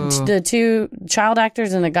killed the two child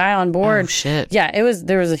actors and a guy on board. Oh shit. Yeah,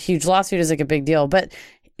 there was a huge lawsuit. It's like a big deal, but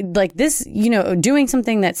like this, doing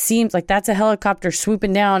something that seems like that's a helicopter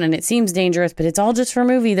swooping down and it seems dangerous, but it's all just for a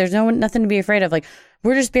movie. There's nothing to be afraid of. Like,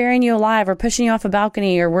 we're just burying you alive or pushing you off a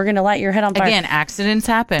balcony or we're going to light your head on fire. Again, accidents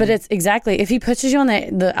happen. But it's exactly, if he pushes you on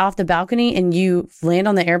the off the balcony and you land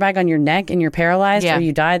on the airbag on your neck and you're paralyzed or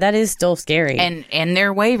you die, that is still scary. And in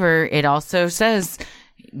their waiver, it also says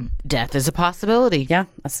death is a possibility. Yeah,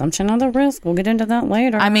 assumption of the risk. We'll get into that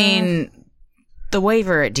later. I mean, the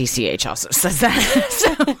waiver at DCH also says that.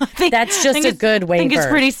 So that's just a good waiver. I think it's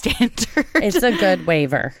pretty standard. It's a good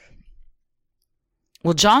waiver.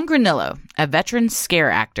 Well, John Granillo, a veteran scare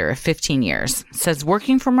actor of 15 years, says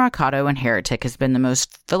working for Mercado and Heretic has been the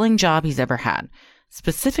most fulfilling job he's ever had,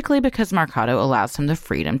 specifically because Mercado allows him the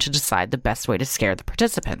freedom to decide the best way to scare the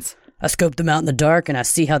participants. I scope them out in the dark and I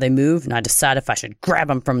see how they move, and I decide if I should grab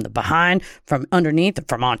them from the behind, from underneath, or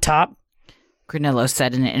from on top. Granillo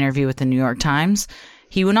said in an interview with the New York Times.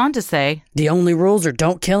 He went on to say, the only rules are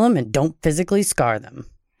don't kill them and don't physically scar them.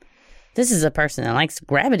 This is a person that likes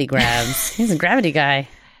gravity grabs. He's a gravity guy.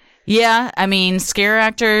 Yeah, I mean, scare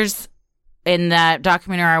actors, in that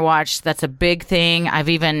documentary I watched, that's a big thing. I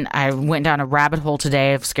went down a rabbit hole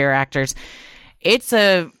today of scare actors. It's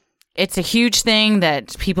a huge thing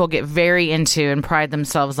that people get very into and pride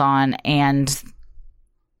themselves on. And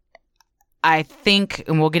I think,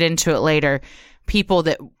 and we'll get into it later, people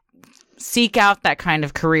that seek out that kind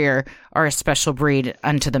of career are a special breed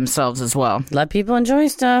unto themselves as well. Let people enjoy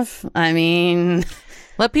stuff. I mean,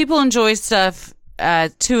 let people enjoy stuff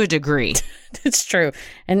to a degree. It's true.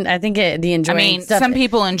 And I think the enjoying stuff, some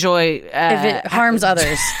people enjoy if it harms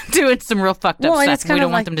others, doing some real fucked up stuff. We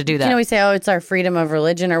don't want like, them to do that. We say, oh, it's our freedom of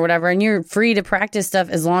religion or whatever, and you're free to practice stuff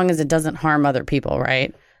as long as it doesn't harm other people,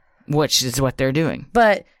 right? Which is what they're doing.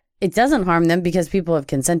 But it doesn't harm them because people have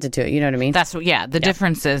consented to it. You know what I mean? That's what, the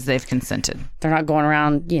difference is they've consented. They're not going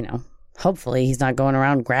around, hopefully he's not going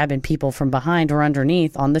around grabbing people from behind or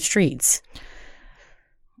underneath on the streets.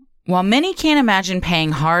 While many can't imagine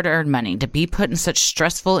paying hard-earned money to be put in such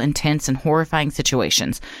stressful, intense, and horrifying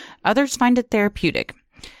situations, others find it therapeutic.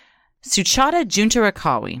 Suchata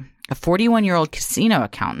Juntarakawi, a 41-year-old casino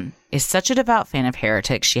accountant, is such a devout fan of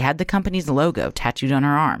Heretic she had the company's logo tattooed on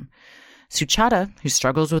her arm. Suchata, who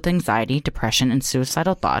struggles with anxiety, depression, and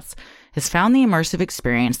suicidal thoughts, has found the immersive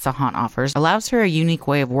experience the haunt offers allows her a unique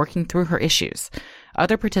way of working through her issues.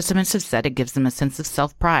 Other participants have said it gives them a sense of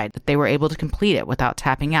self-pride that they were able to complete it without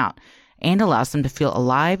tapping out, and allows them to feel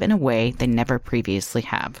alive in a way they never previously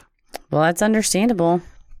have. Well, that's understandable.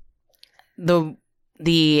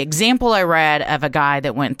 The example I read of a guy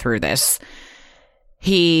that went through this,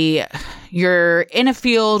 you're in a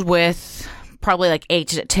field with probably like 8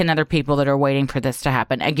 to 10 other people that are waiting for this to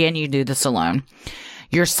happen. Again, you do this alone.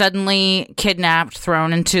 You're suddenly kidnapped,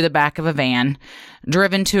 thrown into the back of a van,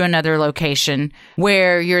 driven to another location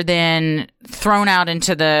where you're then thrown out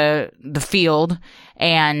into the field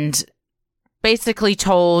and basically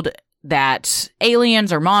told that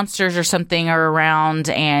aliens or monsters or something are around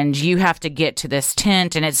and you have to get to this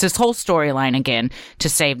tent. And it's this whole storyline again to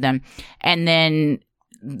save them. And then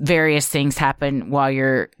various things happen while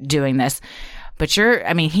you're doing this. But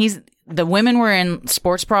the women were in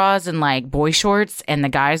sports bras and like boy shorts, and the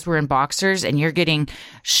guys were in boxers, and you're getting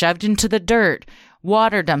shoved into the dirt,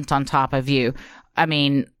 water dumped on top of you. I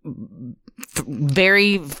mean,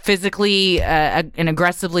 very physically and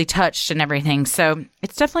aggressively touched and everything. So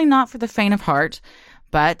it's definitely not for the faint of heart.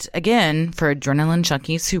 But again, for adrenaline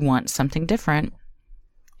junkies who want something different,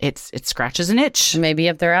 it scratches an itch. Maybe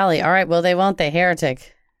up their alley. All right, well, they won't. They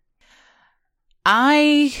Heretic.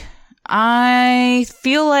 I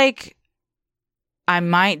feel like I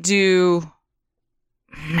might do.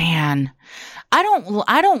 Man, I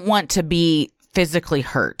don't want to be physically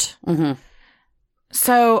hurt. Mm-hmm.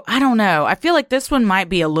 So I don't know. I feel like this one might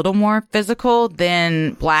be a little more physical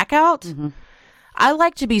than Blackout. Mm-hmm. I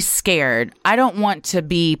like to be scared. I don't want to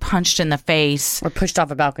be punched in the face or pushed off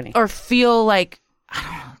a balcony or feel like, I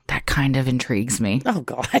don't know, that kind of intrigues me. Oh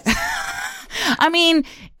God. I mean,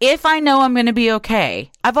 if I know I'm going to be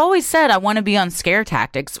okay, I've always said I want to be on Scare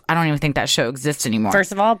Tactics. I don't even think that show exists anymore.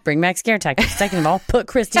 First of all, bring back Scare Tactics. Second of all, put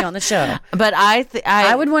Christy on the show. But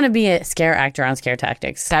I would want to be a scare actor on Scare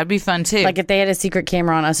Tactics. That'd be fun too. Like if they had a secret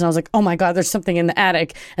camera on us and I was like, oh my God, there's something in the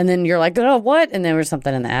attic. And then you're like, oh, what? And there was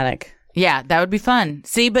something in the attic. Yeah, that would be fun.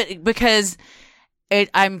 See, but because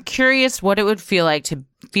I'm curious what it would feel like to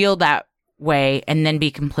feel that way and then be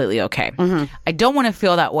completely okay. Mm-hmm. I don't want to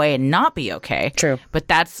feel that way and not be okay. True. But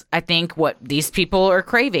that's, I think, what these people are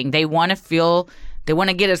craving. They want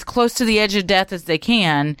to get as close to the edge of death as they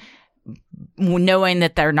can, knowing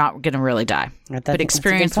that they're not going to really die. But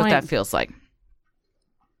experience what that feels like.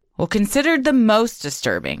 Well, considered the most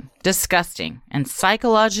disturbing, disgusting, and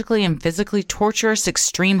psychologically and physically torturous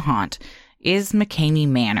extreme haunt is McKamey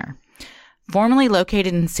Manor. Formerly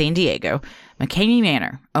located in San Diego, McKamey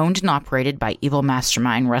Manor, owned and operated by evil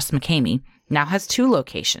mastermind Russ McKamey, now has 2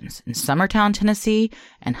 locations in Summertown, Tennessee,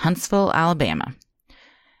 and Huntsville, Alabama.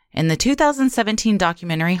 In the 2017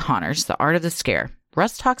 documentary Haunters, The Art of the Scare,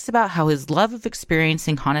 Russ talks about how his love of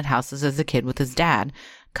experiencing haunted houses as a kid with his dad,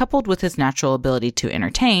 coupled with his natural ability to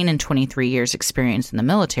entertain and 23 years' experience in the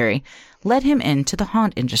military, led him into the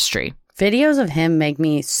haunt industry. Videos of him make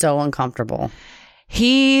me so uncomfortable.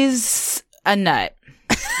 He's a nut.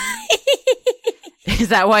 Is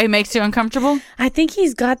that why he makes you uncomfortable? I think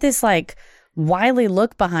he's got this like wily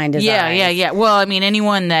look behind his eyes. Yeah. Well, I mean,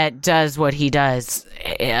 anyone that does what he does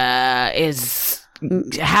has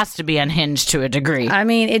to be unhinged to a degree. I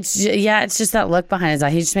mean, it's just that look behind his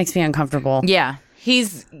eye. He just makes me uncomfortable. Yeah.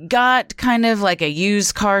 He's got kind of like a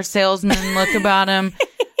used car salesman look about him,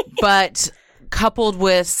 but coupled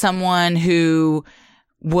with someone who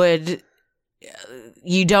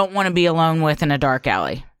you don't want to be alone with in a dark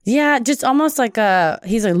alley. Yeah, just almost like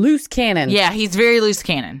he's a loose cannon. Yeah, he's very loose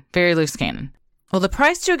cannon. Very loose cannon. Well, the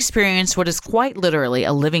price to experience what is quite literally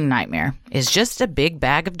a living nightmare is just a big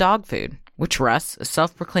bag of dog food, which Russ, a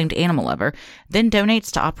self-proclaimed animal lover, then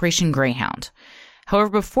donates to Operation Greyhound. However,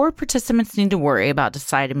 before participants need to worry about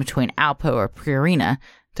deciding between Alpo or Purina,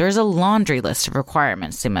 there is a laundry list of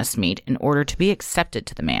requirements they must meet in order to be accepted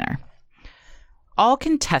to the Manor. All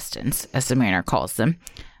contestants, as the Manor calls them,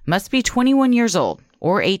 must be 21 years old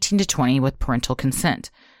or 18 to 20 with parental consent.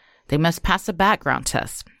 They must pass a background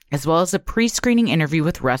test, as well as a pre-screening interview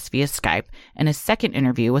with Russ via Skype and a second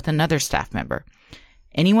interview with another staff member.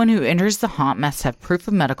 Anyone who enters the haunt must have proof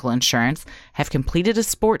of medical insurance, have completed a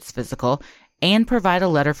sports physical, and provide a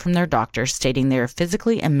letter from their doctor stating they are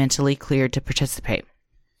physically and mentally cleared to participate.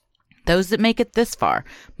 Those that make it this far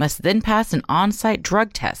must then pass an on-site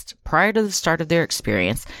drug test prior to the start of their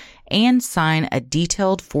experience and sign a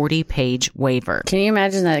detailed 40-page waiver. Can you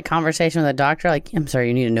imagine that conversation with a doctor? Like, I'm sorry,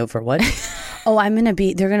 you need to know for what? Oh,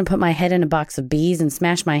 they're going to put my head in a box of bees and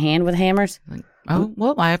smash my hand with hammers? Like, oh,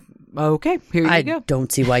 well, okay, here you go. I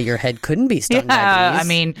don't see why your head couldn't be stung by bees. I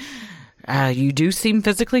mean, you do seem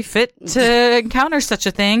physically fit to encounter such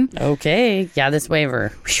a thing. Okay, yeah, this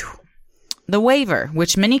waiver. Whew. The waiver,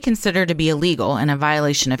 which many consider to be illegal and a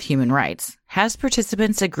violation of human rights, has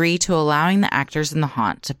participants agree to allowing the actors in the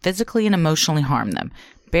haunt to physically and emotionally harm them,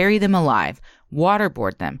 bury them alive,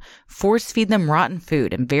 waterboard them, force feed them rotten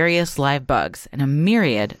food and various live bugs, and a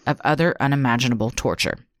myriad of other unimaginable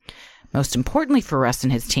torture. Most importantly for Russ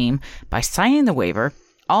and his team, by signing the waiver,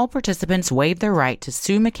 all participants waive their right to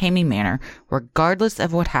sue McKamey Manor regardless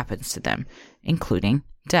of what happens to them, including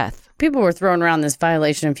death. People were throwing around this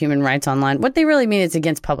violation of human rights online. What they really mean is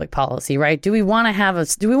against public policy, right? Do we want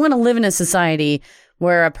to live in a society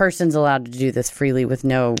where a person's allowed to do this freely with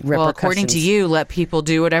no repercussions? Well, according to you, let people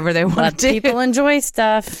do whatever they want to do. Let people enjoy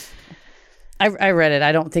stuff. I read it.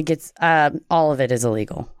 I don't think it's all of it is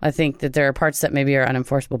illegal. I think that there are parts that maybe are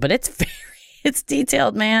unenforceable, but it's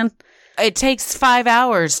detailed, man. It takes 5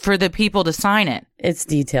 hours for the people to sign it. It's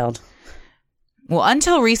detailed. Well,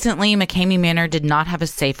 until recently, McKamey Manor did not have a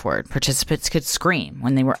safe word. Participants could scream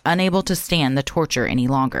when they were unable to stand the torture any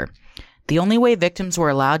longer. The only way victims were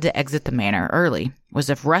allowed to exit the manor early was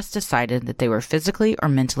if Russ decided that they were physically or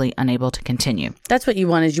mentally unable to continue. That's what you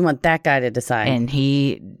want, is you want that guy to decide. And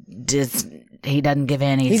he doesn't give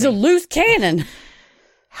in. He's a loose cannon.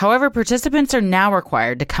 However, participants are now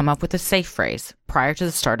required to come up with a safe phrase prior to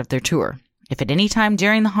the start of their tour. If at any time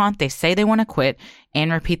during the haunt they say they want to quit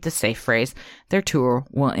and repeat the safe phrase, their tour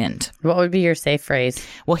will end. What would be your safe phrase?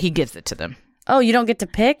 Well, he gives it to them. Oh, you don't get to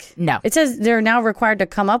pick? No. It says they're now required to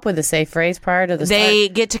come up with a safe phrase prior to the start. They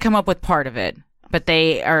get to come up with part of it, but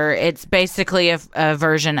it's basically a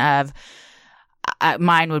version of,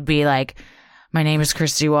 mine would be like, my name is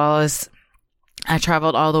Christy Wallace. I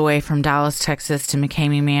traveled all the way from Dallas, Texas to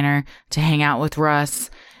McKamey Manor to hang out with Russ.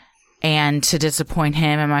 and to disappoint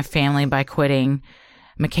him and my family by quitting.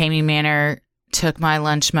 McKamey Manor took my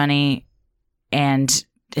lunch money, and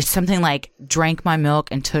it's something like drank my milk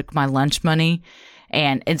and took my lunch money.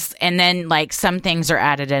 And then like some things are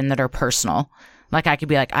added in that are personal. Like I could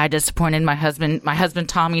be like, I disappointed my husband. My husband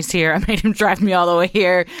Tommy's here. I made him drive me all the way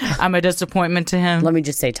here. I'm a disappointment to him. Let me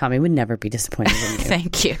just say, Tommy would never be disappointed in you.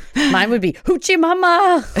 Thank you. Mine would be Hoochie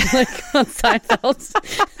Mama, like on Seinfeld.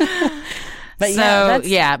 But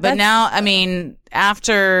but now, I mean,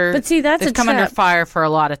 after, but see, that's they've come under fire for a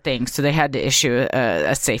lot of things, so they had to issue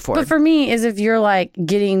a safe word. But for me, is if you're like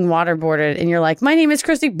getting waterboarded and you're like, my name is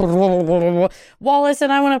Christy Wallace,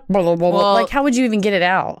 and I want to like, how would you even get it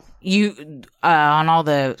out? You on all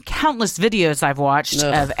the countless videos I've watched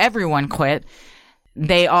of everyone quit,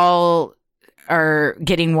 they all are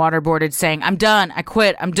getting waterboarded, saying, "I'm done, I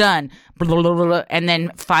quit, I'm done," and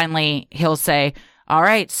then finally he'll say, "All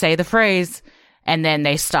right, say the phrase," and then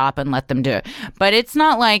they stop and let them do it. But it's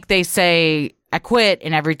not like they say, "I quit,"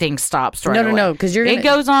 and everything stops right away. No, because it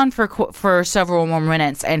goes on for several more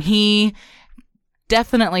minutes, and he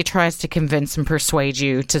definitely tries to convince and persuade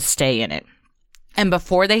you to stay in it. And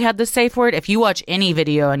before they had the safe word, if you watch any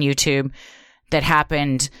video on YouTube that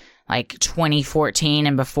happened like 2014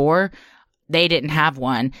 and before, they didn't have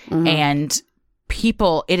one. Mm-hmm. And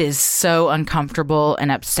people, it is so uncomfortable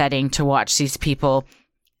and upsetting to watch these people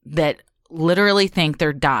that literally think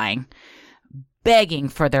they're dying, begging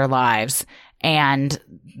for their lives, and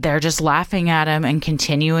they're just laughing at them and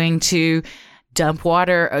continuing to dump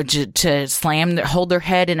water or to hold their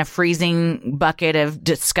head in a freezing bucket of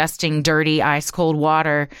disgusting, dirty, ice cold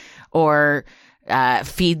water, or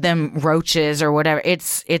feed them roaches or whatever.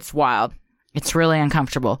 It's wild. It's really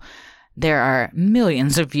uncomfortable. There are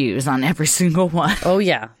millions of views on every single one. Oh,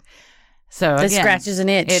 yeah. So this scratches an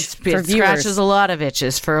itch it scratches a lot of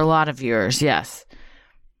itches for a lot of viewers, yes.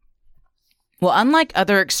 Well, unlike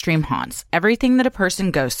other extreme haunts, everything that a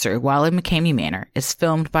person goes through while in McKamey Manor is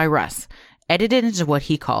filmed by Russ, edited into what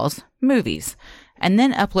he calls movies, and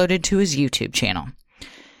then uploaded to his YouTube channel.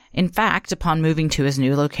 In fact, upon moving to his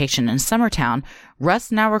new location in Summertown,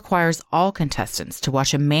 Russ now requires all contestants to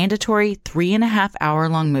watch a mandatory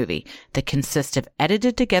 3.5-hour-long movie that consists of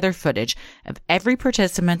edited together footage of every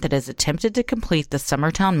participant that has attempted to complete the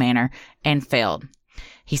Summertown Manor and failed.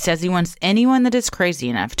 He says he wants anyone that is crazy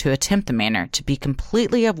enough to attempt the Manor to be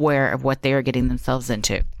completely aware of what they are getting themselves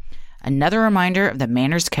into. Another reminder of the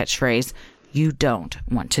Manor's catchphrase, "You don't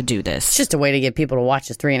want to do this." It's just a way to get people to watch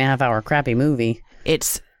a 3.5-hour crappy movie.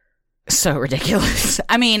 It's so ridiculous.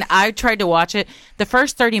 I mean, I tried to watch it. The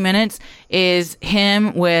first 30 minutes is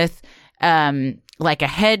him with like a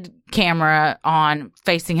head camera on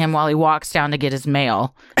facing him while he walks down to get his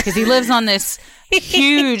mail, because he lives on this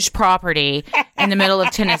huge property in the middle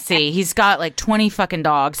of Tennessee. He's got like 20 fucking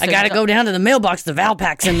dogs. So I gotta go down to the mailbox. The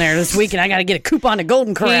Valpak's in there this week, and I gotta get a coupon to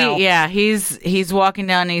Golden Corral. He's walking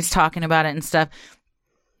down and he's talking about it and stuff.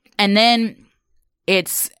 And then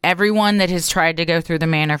it's everyone that has tried to go through the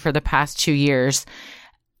Manor for the past 2 years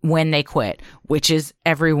when they quit, which is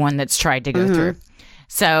everyone that's tried to go through.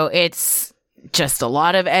 So it's just a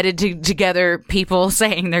lot of edited together people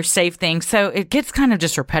saying their safe things. So it gets kind of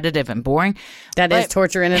just repetitive and boring. That is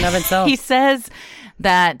torture in and of itself. He says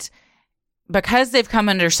that because they've come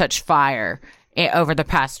under such fire over the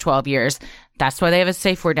past 12 years, that's why they have a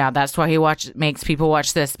safe word now. That's why he makes people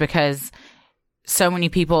watch this, because so many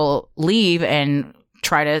people leave and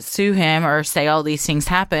try to sue him or say all these things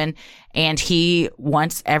happen. And he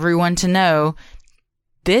wants everyone to know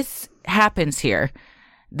this happens here.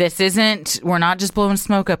 This isn't, we're not just blowing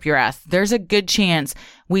smoke up your ass. There's a good chance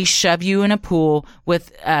we shove you in a pool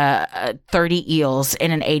with 30 eels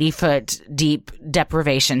in an 80-foot deep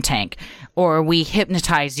deprivation tank, or we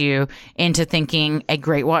hypnotize you into thinking a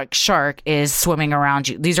great white shark is swimming around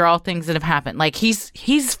you. These are all things that have happened. Like, he's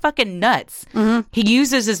fucking nuts. Mm-hmm. He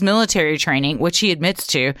uses his military training, which he admits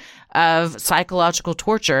to, of psychological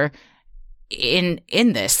torture in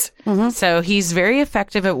this. Mm-hmm. So he's very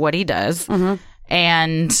effective at what he does. Mm-hmm.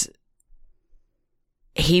 And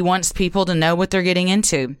he wants people to know what they're getting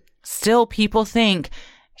into. Still, people think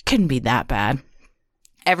it couldn't be that bad.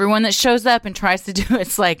 Everyone that shows up and tries to do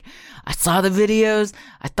it's like, I saw the videos.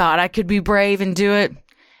 I thought I could be brave and do it.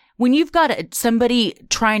 When you've got somebody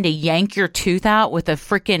trying to yank your tooth out with a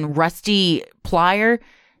freaking rusty plier,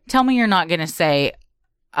 tell me you're not going to say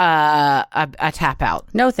a tap out.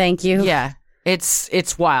 No, thank you. Yeah,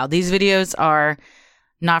 it's wild. These videos are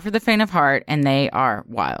not for the faint of heart, and they are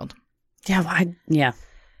wild. Yeah, yeah.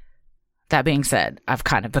 That being said, I've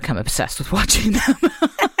kind of become obsessed with watching them.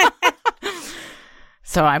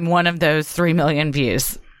 So I'm one of those 3 million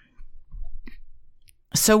views.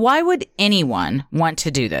 So why would anyone want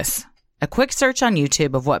to do this? A quick search on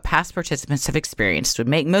YouTube of what past participants have experienced would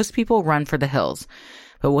make most people run for the hills.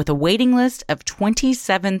 But with a waiting list of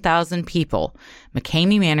 27,000 people,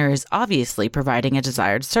 McKamey Manor is obviously providing a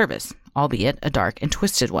desired service, albeit a dark and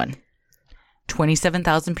twisted one.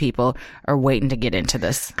 27,000 people are waiting to get into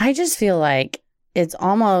this. I just feel like it's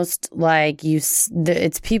almost like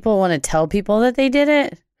it's people want to tell people that they did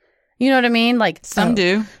it. You know what I mean? Like some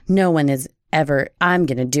do. No one is ever, I'm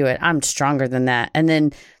going to do it. I'm stronger than that. And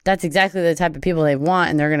then that's exactly the type of people they want.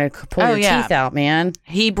 And they're going to pull your teeth out, man.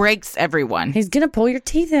 He breaks everyone. He's going to pull your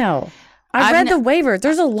teeth out. I've read the waiver.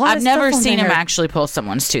 There's a lot of stuff I've never seen him actually pull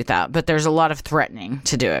someone's tooth out, but there's a lot of threatening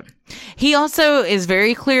to do it. He also is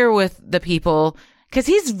very clear with the people because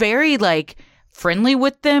he's very like friendly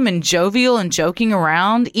with them and jovial and joking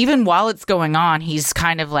around. Even while it's going on, he's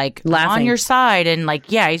kind of like laughing on your side. And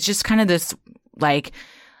like, yeah, he's just kind of this like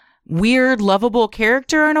weird, lovable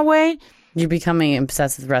character in a way. You're becoming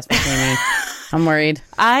obsessed with Russ McKamey. I'm worried.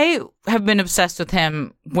 I have been obsessed with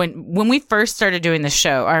him. When we first started doing the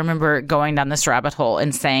show, I remember going down this rabbit hole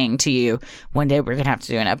and saying to you, one day we're going to have to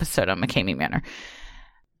do an episode on McKamey Manor.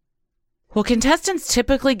 Well, contestants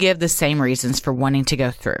typically give the same reasons for wanting to go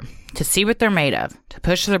through. To see what they're made of, to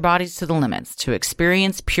push their bodies to the limits, to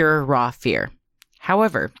experience pure, raw fear.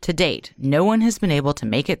 However, to date, no one has been able to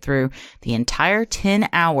make it through the entire 10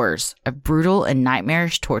 hours of brutal and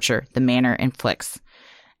nightmarish torture the Manor inflicts.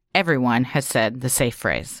 Everyone has said the safe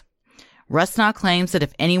phrase. Rusnak claims that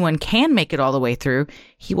if anyone can make it all the way through,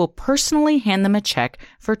 he will personally hand them a check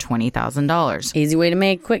for $20,000. Easy way to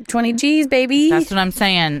make quick 20 G's, baby. That's what I'm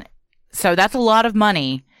saying. So that's a lot of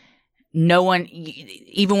money. No one,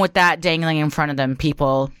 even with that dangling in front of them,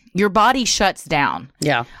 people, your body shuts down.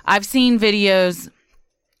 Yeah. I've seen videos.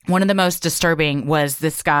 One of the most disturbing was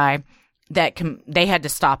this guy that they had to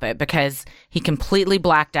stop it because he completely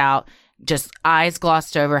blacked out, just eyes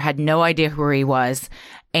glossed over, had no idea who he was.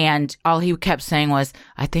 And all he kept saying was,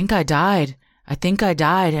 I think I died. I think I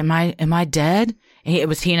died. Am I dead? And it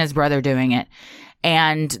was he and his brother doing it.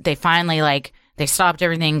 And they finally they stopped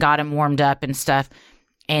everything, got him warmed up and stuff.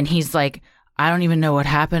 And he's like, I don't even know what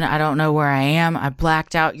happened. I don't know where I am. I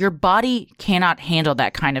blacked out. Your body cannot handle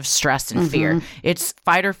that kind of stress and fear. It's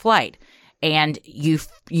fight or flight. And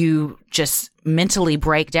you just mentally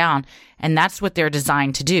break down. And that's what they're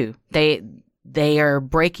designed to do. They are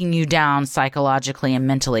breaking you down psychologically and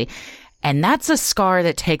mentally. And that's a scar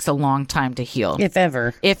that takes a long time to heal. If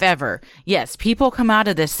ever. If ever. Yes. People come out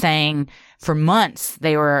of this saying for months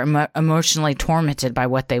they were emotionally tormented by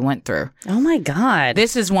what they went through. Oh, my God.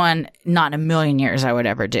 This is one not in a million years I would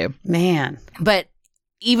ever do. Man. But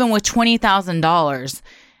even with $20,000,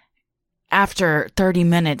 after 30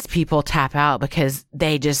 minutes, people tap out because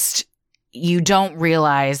you don't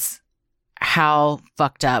realize how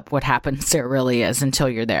fucked up what happens there really is until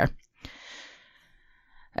you're there.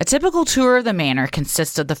 A typical tour of the Manor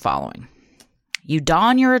consists of the following. You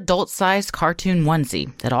don your adult-sized cartoon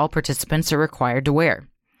onesie that all participants are required to wear.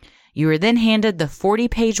 You are then handed the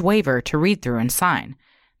 40-page waiver to read through and sign.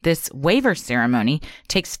 This waiver ceremony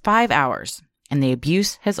takes 5 hours, and the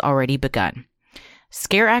abuse has already begun.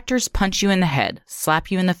 Scare actors punch you in the head, slap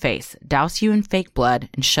you in the face, douse you in fake blood,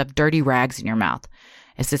 and shove dirty rags in your mouth.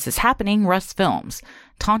 As this is happening, Russ films,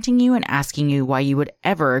 taunting you and asking you why you would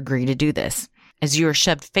ever agree to do this. As you are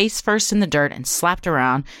shoved face first in the dirt and slapped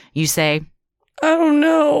around, you say, I don't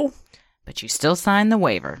know. But you still sign the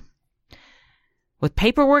waiver. With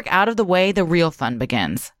paperwork out of the way, the real fun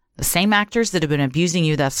begins. The same actors that have been abusing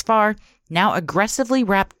you thus far now aggressively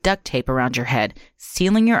wrap duct tape around your head,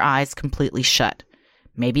 sealing your eyes completely shut.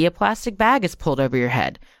 Maybe a plastic bag is pulled over your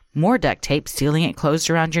head, more duct tape sealing it closed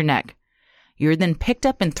around your neck. You're then picked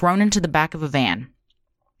up and thrown into the back of a van.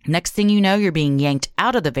 Next thing you know, you're being yanked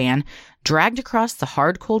out of the van, dragged across the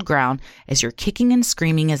hard, cold ground as your kicking and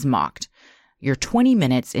screaming is mocked. You're 20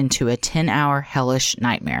 minutes into a 10-hour hellish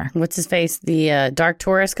nightmare. What's his face? The dark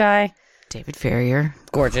tourist guy? David Ferrier.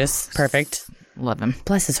 Gorgeous. Perfect. Love him.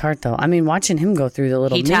 Bless his heart, though. I mean, watching him go through the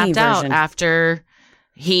little mini version. He tapped out after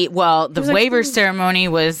the waiver ceremony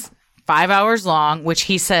was 5 hours long, which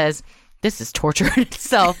he says, this is torture in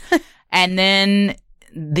itself. And then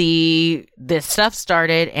this stuff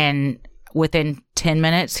started, and within 10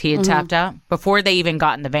 minutes he had tapped out before they even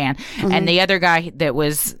got in the van. And the other guy that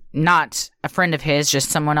was not a friend of his, just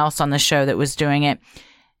someone else on the show that was doing it,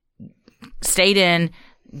 stayed in,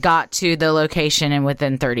 got to the location, and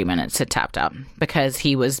within 30 minutes had tapped out because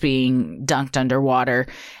he was being dunked underwater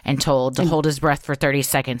and told to hold his breath for 30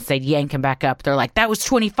 seconds. They'd yank him back up. They're like, that was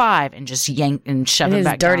 25, and just yank and shove him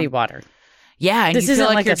back down. Dirty water. Yeah, and this you isn't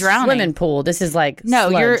feel like you're a drowning. swimming pool. This is like No,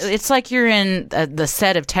 sludge. it's like you're in the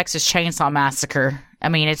set of Texas Chainsaw Massacre. I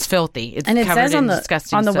mean, it's filthy. It's and it covered says in on the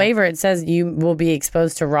disgusting on the stuff. waiver, it says you will be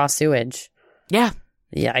exposed to raw sewage. Yeah.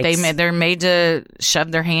 Yikes. They're made to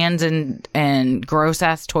shove their hands in gross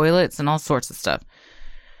ass toilets and all sorts of stuff.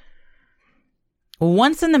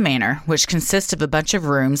 Once in the manor, which consists of a bunch of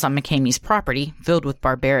rooms on McKamey's property filled with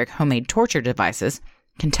barbaric homemade torture devices,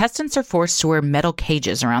 contestants are forced to wear metal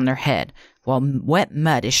cages around their head while wet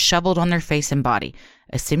mud is shoveled on their face and body,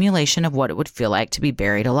 a simulation of what it would feel like to be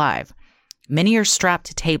buried alive. Many are strapped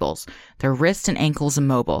to tables, their wrists and ankles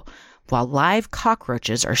immobile, while live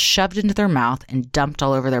cockroaches are shoved into their mouth and dumped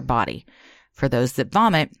all over their body. For those that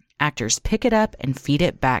vomit, actors pick it up and feed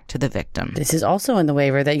it back to the victim. This is also in the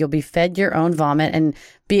waiver that you'll be fed your own vomit and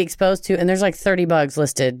be exposed to, and there's like 30 bugs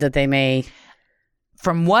listed that they may.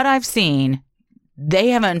 From what I've seen, they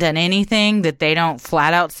haven't done anything that they don't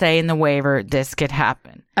flat out say in the waiver, this could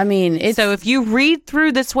happen. I mean, so if you read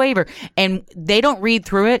through this waiver and they don't read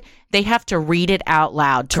through it, they have to read it out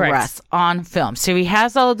loud to Correct. Russ on film. So he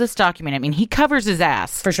has all of this document. I mean, he covers his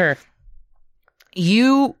ass. For sure.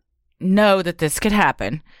 You know that this could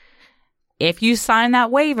happen. If you sign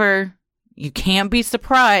that waiver, you can't be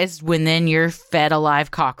surprised when then you're fed a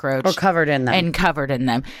live cockroach. Or covered in them. And covered in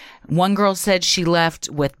them. One girl said she left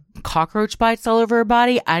with cockroach bites all over her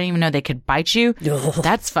body. I didn't even know they could bite you.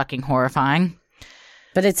 That's fucking horrifying.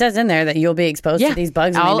 But it says in there that you'll be exposed to these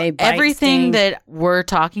bugs and they may bite, everything sting. that we're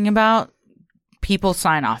talking about, people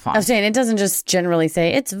sign off on. I'm saying it doesn't just generally say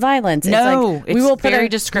it's violence. No, it's, like, we will put very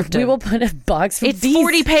descriptive. We will put a box of it's bees.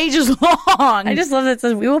 40 pages long. I just love that it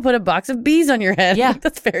says we will put a box of bees on your head. Yeah.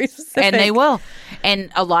 That's very specific. And they will.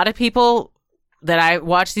 And a lot of people that I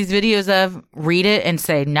watch these videos of read it and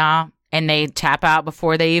say, nah, and they tap out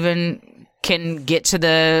before they even can get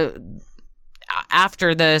to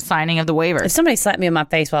after the signing of the waiver. If somebody slapped me in my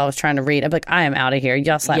face while I was trying to read, I'd be like, I am out of here.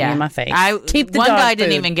 Y'all slapped me in my face. Keep the one dog guy food.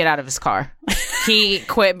 didn't even get out of his car. He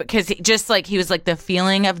quit because he was like the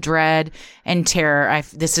feeling of dread and terror.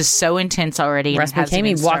 This is so intense already. Russ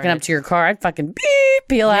McKamey walking up to your car, I'd fucking beep,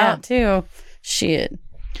 peel out too. Shit.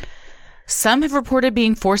 Some have reported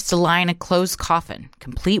being forced to lie in a closed coffin,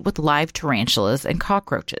 complete with live tarantulas and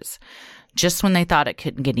cockroaches. Just when they thought it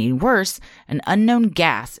couldn't get any worse, an unknown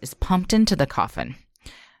gas is pumped into the coffin.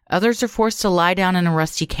 Others are forced to lie down in a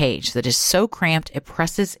rusty cage that is so cramped it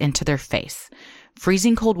presses into their face.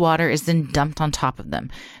 Freezing cold water is then dumped on top of them,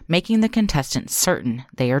 making the contestants certain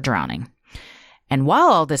they are drowning. And while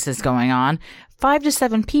all this is going on, 5 to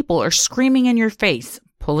 7 people are screaming in your face,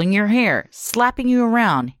 pulling your hair, slapping you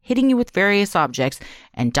around, hitting you with various objects,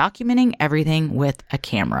 and documenting everything with a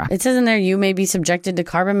camera. It says in there you may be subjected to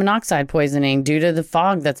carbon monoxide poisoning due to the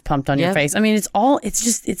fog that's pumped on your face. I mean,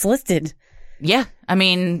 it's listed. Yeah. I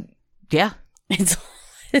mean, yeah.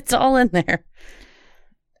 It's all in there.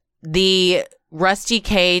 The rusty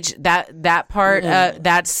cage, that part,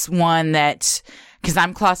 that's one that... Because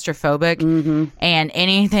I'm claustrophobic, and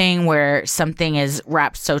anything where something is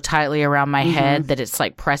wrapped so tightly around my head that it's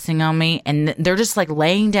like pressing on me, and they're just like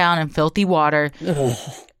laying down in filthy water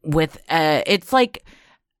with, it's like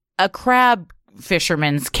a crab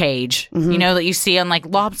fisherman's cage, you know, that you see on like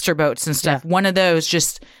lobster boats and stuff. Yeah. One of those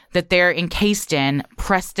just that they're encased in,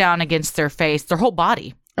 pressed down against their face, their whole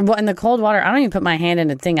body. Well, in the cold water, I don't even put my hand in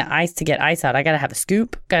a thing of ice to get ice out. I got to have a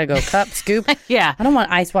scoop. Got to go cup, scoop. Yeah. I don't want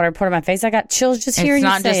ice water poured on my face. I got chills just hearing you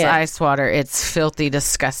say it. It's not just ice water. It's filthy,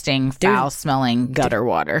 disgusting, foul-smelling gutter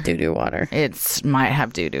water. Doo-doo water. It might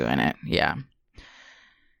have doo-doo in it. Yeah.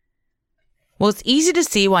 Well, it's easy to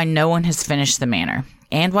see why no one has finished the manor,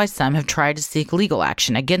 and why some have tried to seek legal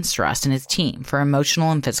action against Russ and his team for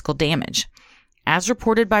emotional and physical damage. As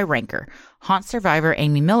reported by Ranker, haunt survivor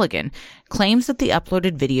Amy Milligan claims that the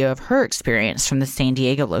uploaded video of her experience from the San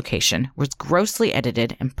Diego location was grossly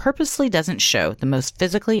edited and purposely doesn't show the most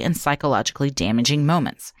physically and psychologically damaging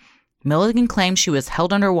moments. Milligan claims she was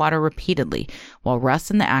held underwater repeatedly while Russ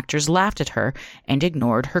and the actors laughed at her and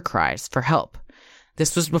ignored her cries for help.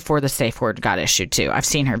 This was before the safe word got issued, too. I've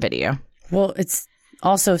seen her video. Well, it's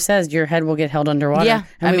also says your head will get held underwater. Yeah,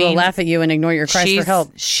 and we will laugh at you and ignore your cries for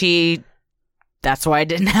help. That's why it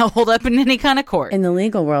didn't hold up in any kind of court. In the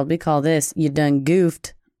legal world, we call this, you done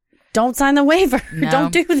goofed. Don't sign the waiver. No.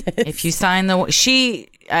 Don't do this. If you sign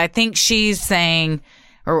I think she's saying,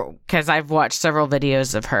 or because I've watched several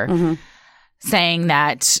videos of her, saying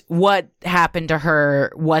that what happened to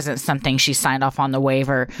her wasn't something she signed off on the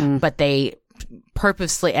waiver, but they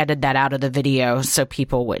purposely edited that out of the video so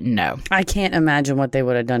people wouldn't know. I can't imagine what they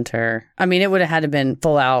would have done to her. I mean, it would have had to been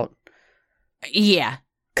full out. Yeah.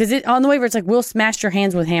 Because on the waiver, it's like, we'll smash your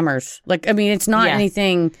hands with hammers. Like, I mean, it's not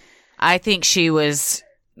anything. I think she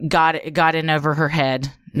got in over her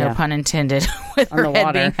head. No pun intended, with her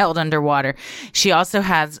head being held underwater. She also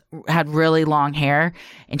had really long hair,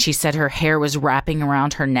 and she said her hair was wrapping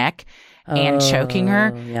around her neck and choking her,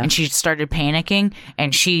 and she started panicking,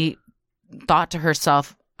 and she thought to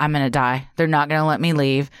herself, I'm going to die. They're not going to let me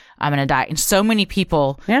leave. I'm going to die. And so many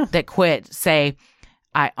people that quit say,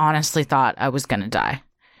 I honestly thought I was going to die.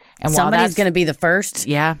 And somebody's going to be the first.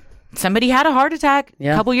 Yeah. Somebody had a heart attack. A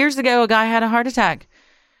couple years ago, a guy had a heart attack.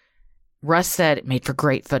 Russ said it made for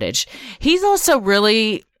great footage. He's also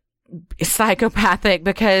really psychopathic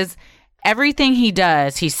because everything he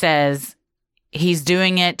does, he says he's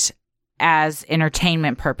doing it as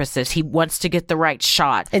entertainment purposes. He wants to get the right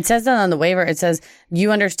shot. It says that on the waiver. It says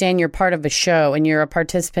you understand you're part of a show and you're a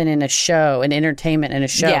participant in a show, an entertainment in a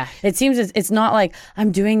show. Yeah. It seems it's not like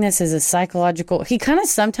I'm doing this as a psychological. He kind of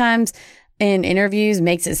sometimes in interviews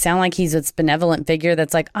makes it sound like he's this benevolent figure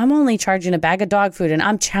that's like, I'm only charging a bag of dog food and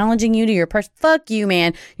I'm challenging you to your purse. Fuck you,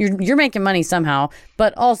 man. You're making money somehow,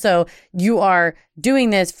 but also you are doing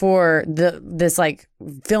this for this like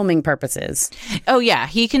filming purposes. Oh yeah,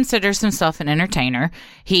 he considers himself an entertainer.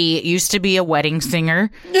 He used to be a wedding singer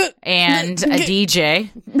and a DJ.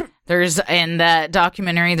 There's in the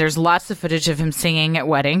documentary, there's lots of footage of him singing at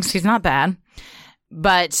weddings. He's not bad.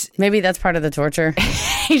 But maybe that's part of the torture.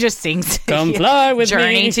 He just sings Come Fly With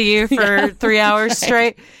Journey Me to you for 3 hours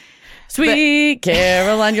straight. Sweet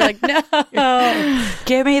Caroline. You're like, no.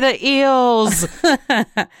 Give me the eels.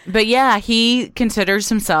 But yeah, he considers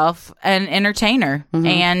himself an entertainer. Mm-hmm.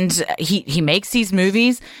 And he makes these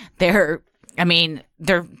movies. They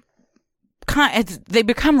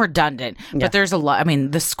become redundant, but there's a lot. I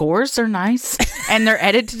mean, the scores are nice and they're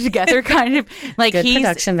edited together kind of like good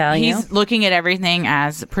production value. He's looking at everything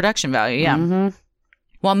as production value. Yeah. Mm-hmm.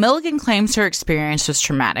 While Milligan claims her experience was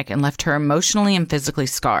traumatic and left her emotionally and physically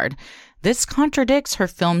scarred, this contradicts her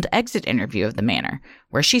filmed exit interview of the Manor,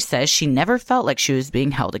 where she says she never felt like she was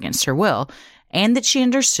being held against her will and that she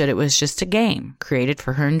understood it was just a game created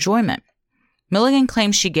for her enjoyment. Milligan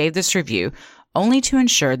claims she gave this review only to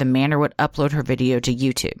ensure the Manor would upload her video to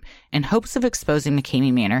YouTube in hopes of exposing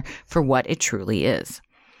McKamey Manor for what it truly is.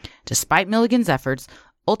 Despite Milligan's efforts,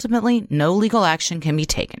 ultimately no legal action can be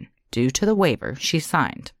taken due to the waiver she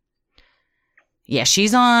signed. Yeah,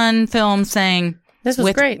 she's on film saying, this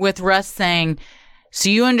was great. With Russ saying, so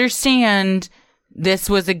you understand this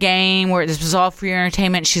was a game where this was all for your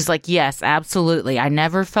entertainment. She's like, yes, absolutely. I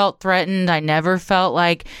never felt threatened. I never felt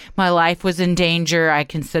like my life was in danger. I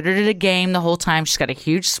considered it a game the whole time. She's got a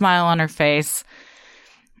huge smile on her face.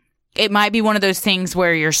 It might be one of those things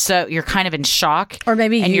where you're kind of in shock, or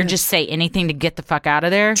maybe you're just say anything to get the fuck out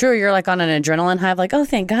of there. True, you're like on an adrenaline high, like, oh,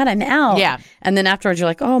 thank God I'm out. Yeah, and then afterwards you're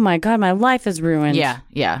like, oh my God, my life is ruined.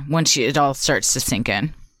 Yeah. Once it all starts to sink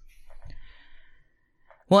in.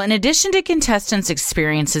 Well, in addition to contestants'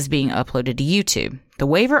 experiences being uploaded to YouTube, the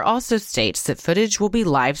waiver also states that footage will be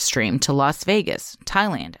live streamed to Las Vegas,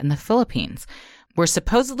 Thailand, and the Philippines, where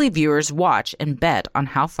supposedly viewers watch and bet on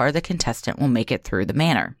how far the contestant will make it through the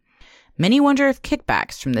Manor. Many wonder if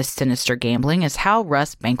kickbacks from this sinister gambling is how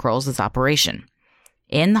Russ bankrolls his operation.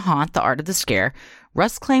 In The Haunt, The Art of the Scare,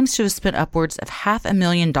 Russ claims to have spent upwards of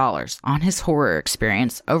 $500,000 on his horror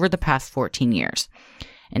experience over the past 14 years.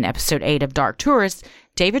 In episode 8 of Dark Tourist,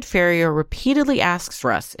 David Ferrier repeatedly asks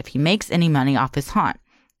Russ if he makes any money off his haunt.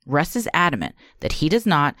 Russ is adamant that he does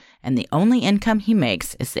not, and the only income he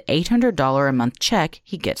makes is the $800 a month check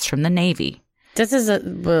he gets from the Navy. This is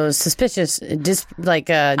a suspicious, I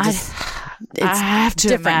have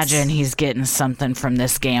to imagine he's getting something from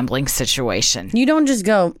this gambling situation. You don't just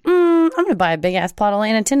go, I'm going to buy a big-ass plot of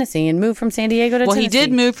land in Tennessee and move from San Diego to Tennessee. Well, he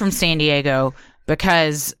did move from San Diego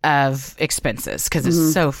because of expenses, because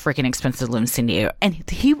it's so freaking expensive to live in San Diego. And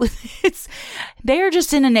they're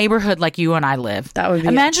just in a neighborhood like you and I live. That would be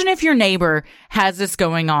Imagine if your neighbor has this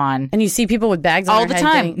going on. And you see people with bags on all their the head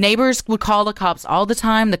time. Neighbors would call the cops all the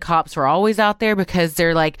time. The cops were always out there because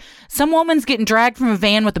they're like, some woman's getting dragged from a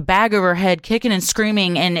van with a bag over her head, kicking and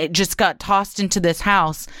screaming, and it just got tossed into this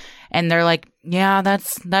house. And they're like, yeah,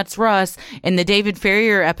 that's Russ. In the David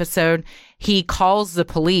Ferrier episode, he calls the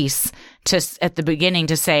police at the beginning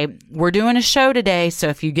to say, we're doing a show today, so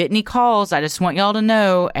if you get any calls, I just want y'all to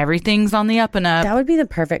know everything's on the up and up. That would be the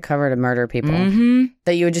perfect cover to murder people. Mm-hmm.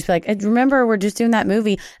 That you would just be like, remember, we're just doing that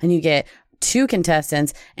movie, and you get 2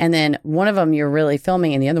 contestants, and then one of them you're really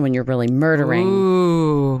filming, and the other one you're really murdering.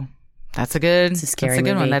 Ooh, that's a good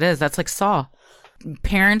movie. One. That is. That's like Saw.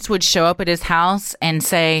 Parents would show up at his house and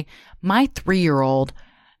say, my 3-year-old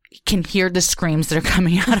can hear the screams that are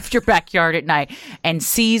coming out of your backyard at night and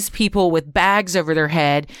sees people with bags over their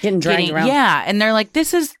head getting dragged around. Yeah. And they're like,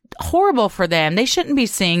 this is horrible for them. They shouldn't be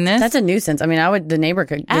seeing this. That's a nuisance. I mean, the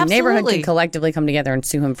neighborhood could collectively come together and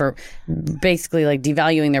sue him for basically like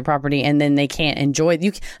devaluing their property, and then they can't enjoy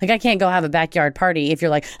I can't go have a backyard party if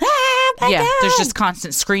you're like, yeah, there's just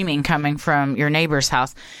constant screaming coming from your neighbor's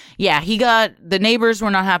house. Yeah, the neighbors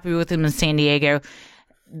were not happy with him in San Diego.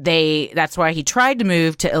 That's why he tried to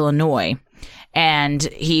move to Illinois. And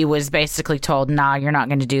he was basically told, nah, you're not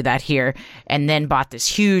going to do that here. And then bought this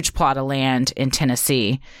huge plot of land in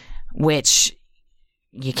Tennessee, which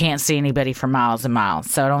you can't see anybody for miles and miles.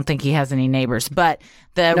 So I don't think he has any neighbors. But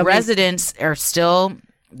the residents are still,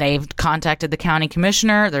 they've contacted the county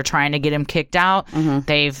commissioner. They're trying to get him kicked out.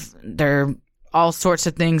 Mm-hmm. All sorts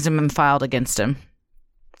of things have been filed against him.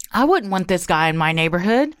 I wouldn't want this guy in my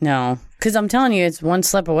neighborhood. No, because I'm telling you, it's one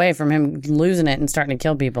slip away from him losing it and starting to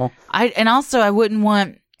kill people. I wouldn't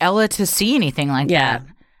want Ella to see anything like that.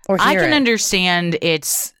 Or hear I can it. understand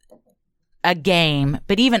it's a game,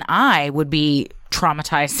 but even I would be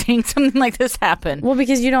traumatized seeing something like this happen. Well,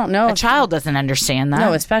 because you don't know. A child doesn't understand that.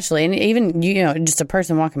 No, especially. And even, just a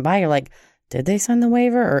person walking by, you're like, did they sign the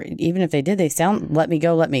waiver? Or even if they did, they sound, let me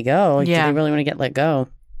go. Like, do they really want to get let go?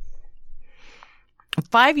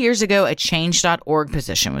 5 years ago, a change.org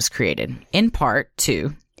petition was created, in part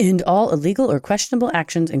to end all illegal or questionable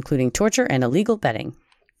actions, including torture and illegal betting.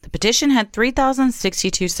 The petition had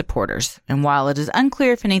 3,062 supporters, and while it is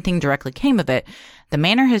unclear if anything directly came of it, the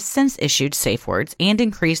Manor has since issued safe words and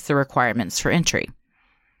increased the requirements for entry.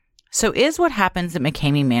 So is what happens at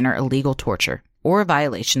McKamey Manor illegal torture or a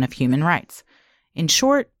violation of human rights? In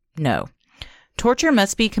short, no. Torture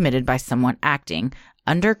must be committed by someone acting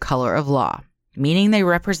under color of law, meaning they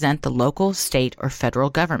represent the local, state, or federal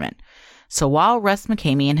government. So while Russ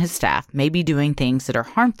McKamey and his staff may be doing things that are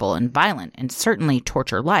harmful and violent and certainly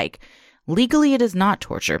torture-like, legally it is not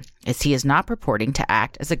torture, as he is not purporting to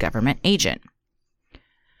act as a government agent.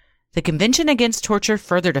 The Convention Against Torture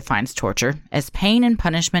further defines torture as pain and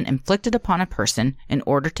punishment inflicted upon a person in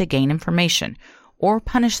order to gain information or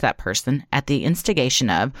punish that person at the instigation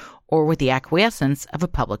of or with the acquiescence of a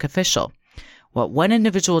public official. What one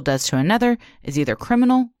individual does to another is either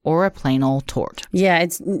criminal or a plain old tort. Yeah,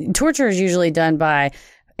 torture is usually done by,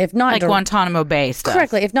 if not like Guantanamo Bay stuff.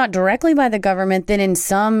 Correctly, if not directly by the government, then in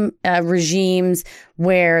some regimes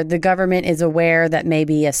where the government is aware that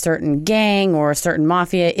maybe a certain gang or a certain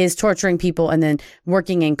mafia is torturing people and then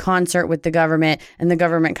working in concert with the government, and the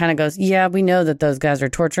government kind of goes, yeah, we know that those guys are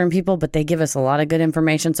torturing people, but they give us a lot of good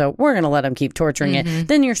information, so we're going to let them keep torturing it.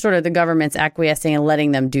 Then you're sort of the government's acquiescing and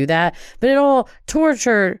letting them do that. But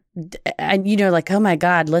torture, and like, oh my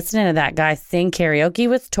God, listening to that guy sing karaoke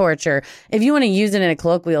was torture. If you want to use it in a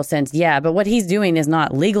colloquial sense, yeah, but what he's doing is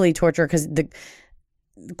not legally torture, because the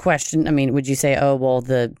question, I mean, would you say, oh, well,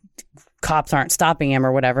 the cops aren't stopping him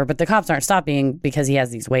or whatever, but the cops aren't stopping him because he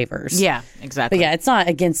has these waivers. Yeah, exactly. But yeah, it's not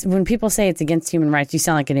against, when people say it's against human rights, you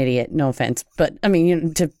sound like an idiot, no offense. But I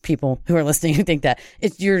mean, to people who are listening who think that,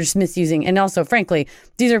 you're just misusing. And also, frankly,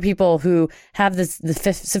 these are people who have the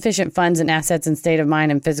sufficient funds and assets and state of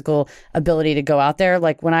mind and physical ability to go out there.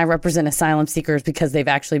 Like when I represent asylum seekers because they've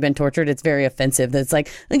actually been tortured, it's very offensive. That's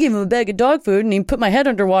like, I gave him a bag of dog food and he put my head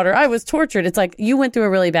underwater. I was tortured. It's like, you went through a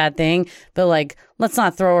really bad thing, but like, let's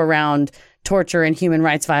not throw around torture and human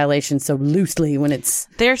rights violations so loosely when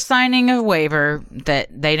they're signing a waiver that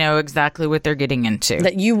they know exactly what they're getting into.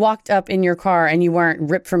 That you walked up in your car and you weren't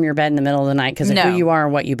ripped from your bed in the middle of the night because of who you are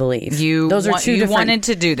and what you believe. Those are two different. You wanted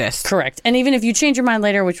to do this. Correct. And even if you change your mind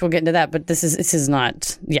later, which we'll get into that, but this is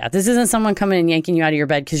not, this isn't someone coming and yanking you out of your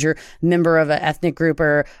bed because you're a member of an ethnic group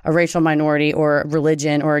or a racial minority or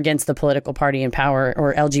religion or against the political party in power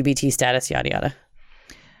or LGBT status, yada, yada.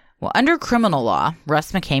 Well, under criminal law,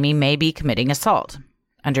 Russ McKamey may be committing assault.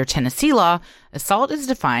 Under Tennessee law, assault is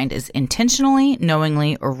defined as intentionally,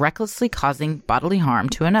 knowingly, or recklessly causing bodily harm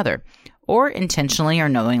to another, or intentionally or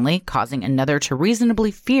knowingly causing another to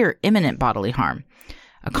reasonably fear imminent bodily harm.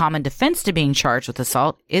 A common defense to being charged with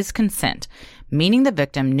assault is consent, meaning the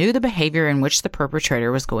victim knew the behavior in which the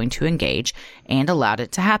perpetrator was going to engage and allowed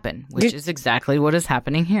it to happen, which is exactly what is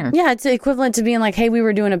happening here. Yeah, it's equivalent to being like, hey, we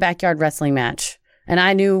were doing a backyard wrestling match.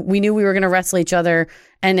 And we knew we were going to wrestle each other.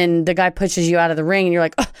 And then the guy pushes you out of the ring and you're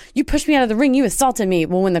like, oh, you pushed me out of the ring. You assaulted me.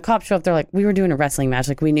 Well, when the cops show up, they're like, we were doing a wrestling match.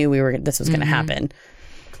 Like we knew this was going to happen.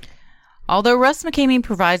 Although Russ McKamey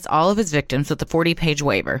provides all of his victims with a 40-page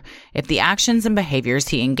waiver, if the actions and behaviors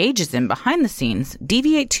he engages in behind the scenes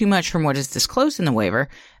deviate too much from what is disclosed in the waiver,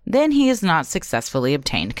 then he has not successfully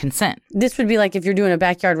obtained consent. This would be like if you're doing a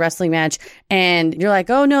backyard wrestling match and you're like,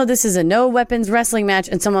 oh no, this is a no weapons wrestling match,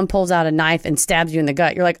 and someone pulls out a knife and stabs you in the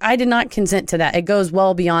gut. You're like, I did not consent to that. It goes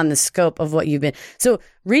well beyond the scope of what you've been. So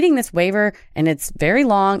reading this waiver, and it's very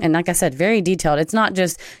long and like I said, very detailed. It's not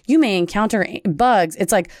just you may encounter bugs.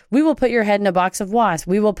 It's like, we will put your head in a box of wasps.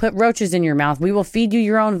 We will put roaches in your mouth. We will feed you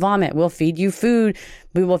your own vomit. We'll feed you food.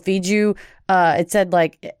 We will feed you it said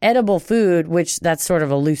like edible food, which that's sort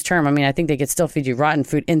of a loose term. I mean, I think they could still feed you rotten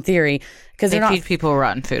food in theory, because they feed people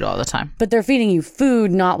rotten food all the time. But they're feeding you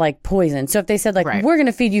food, not like poison. So if they said like, we're going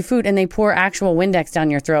to feed you food, and they pour actual Windex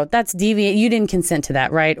down your throat, that's deviant. You didn't consent to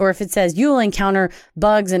that, right? Or if it says you will encounter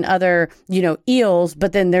bugs and other, eels,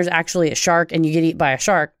 but then there's actually a shark and you get eaten by a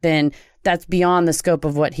shark, then that's beyond the scope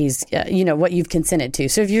of what he's, what you've consented to.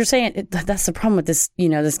 So if you're saying that's the problem with this,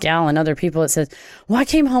 this gal and other people, it says, well, I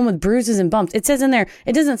came home with bruises and bumps. It says in there,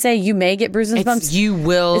 it doesn't say you may get bruises and bumps. You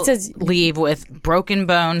will it says, leave with broken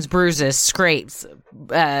bones, bruises, scrapes,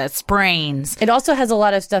 sprains. It also has a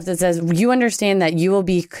lot of stuff that says you understand that you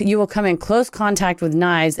will come in close contact with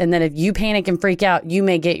knives, and that if you panic and freak out, you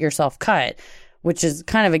may get yourself cut, which is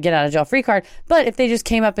kind of a get out of jail free card. But if they just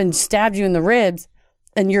came up and stabbed you in the ribs,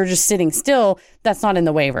 and you're just sitting still, that's not in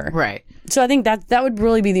the waiver. Right. So I think that would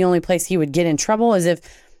really be the only place he would get in trouble, is if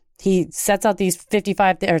he sets out these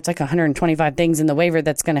 55, or it's like 125 things in the waiver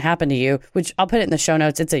that's going to happen to you, which I'll put it in the show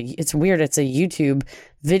notes. It's weird. It's a YouTube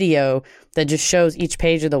video that just shows each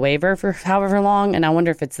page of the waiver for however long. And I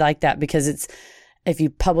wonder if it's like that because if you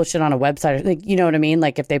publish it on a website, like, you know what I mean?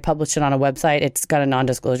 Like if they publish it on a website, it's got a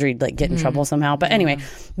non-disclosure, you'd like get in trouble somehow. But anyway,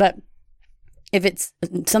 if it's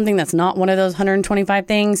something that's not one of those 125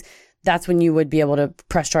 things, that's when you would be able to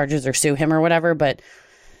press charges or sue him or whatever. But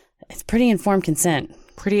it's pretty informed consent.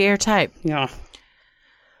 Pretty airtight. Yeah.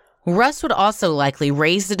 Russ would also likely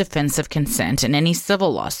raise the defense of consent in any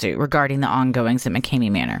civil lawsuit regarding the ongoings at McKamey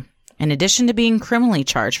Manor. In addition to being criminally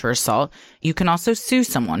charged for assault, you can also sue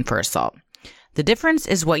someone for assault. The difference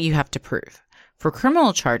is what you have to prove. For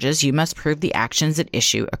criminal charges, you must prove the actions at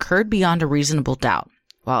issue occurred beyond a reasonable doubt.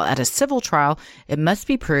 While at a civil trial, it must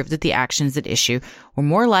be proved that the actions at issue were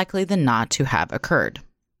more likely than not to have occurred.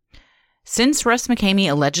 Since Russ McKamey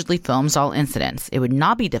allegedly films all incidents, it would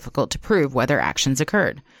not be difficult to prove whether actions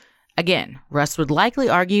occurred. Again, Russ would likely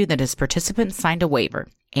argue that his participants signed a waiver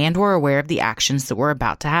and were aware of the actions that were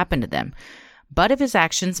about to happen to them. But if his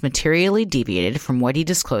actions materially deviated from what he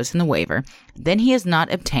disclosed in the waiver, then he has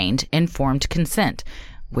not obtained informed consent,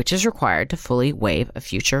 which is required to fully waive a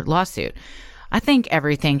future lawsuit. I think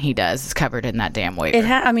everything he does is covered in that damn waiver.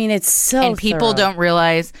 It's so and people thorough. don't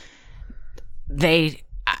realize they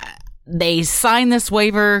sign this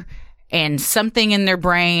waiver and something in their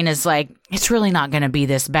brain is like, it's really not going to be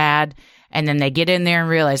this bad. And then they get in there and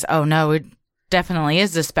realize, oh no, it definitely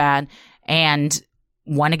is this bad, and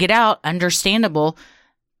want to get out. Understandable.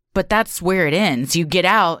 But that's where it ends. You get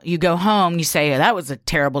out, you go home, you say, that was a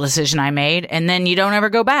terrible decision I made, and then you don't ever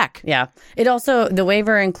go back. Yeah. It also, the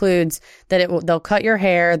waiver includes that they'll cut your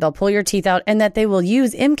hair, they'll pull your teeth out, and that they will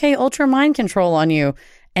use MK Ultra mind control on you.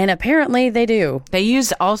 And apparently they do. They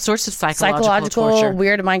use all sorts of psychological torture.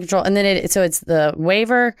 Weird mind control. And then it's the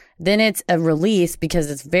waiver, then it's a release, because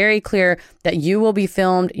it's very clear that you will be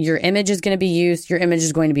filmed. Your image is going to be used. Your image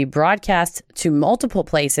is going to be broadcast to multiple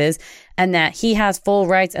places, and that he has full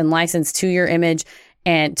rights and license to your image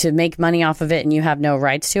and to make money off of it, and you have no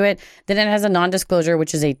rights to it. Then it has a non-disclosure,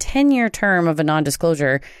 which is a 10-year term of a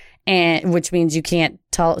non-disclosure, and which means you can't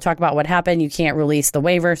talk about what happened. You can't release the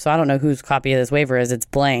waiver. So I don't know whose copy of this waiver is. It's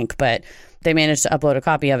blank, but they managed to upload a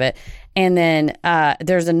copy of it. And then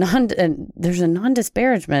there's a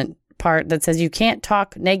non-disparagement part that says you can't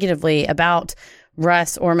talk negatively about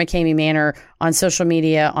Russ or McKamey Manor on social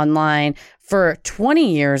media, online, for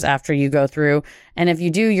 20 years after you go through. And if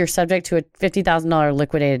you do, you're subject to a $50,000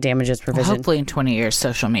 liquidated damages provision. Well, hopefully in 20 years,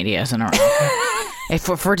 social media isn't around.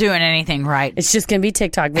 If we're doing anything right. It's just going to be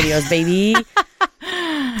TikTok videos, baby.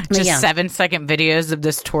 Just 7-second videos of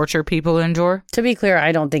this torture people endure. To be clear,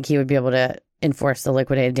 I don't think he would be able to enforce the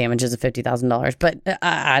liquidated damages of $50,000. But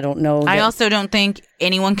I don't know. I also don't think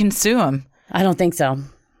anyone can sue him. I don't think so.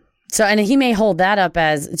 So, and he may hold that up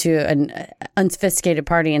as to an unsophisticated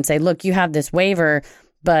party and say, look, you have this waiver,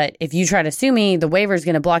 but if you try to sue me, the waiver is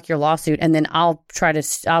going to block your lawsuit, and then I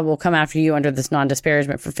will come after you under this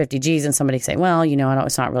non-disparagement for 50 G's. And somebody say, well,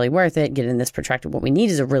 it's not really worth it. Getting this protracted. What we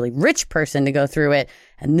need is a really rich person to go through it,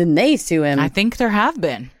 and then they sue him. I think there have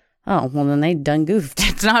been. Oh, well, then they done goofed.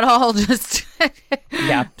 It's not all just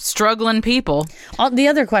struggling people. The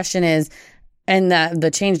other question is, And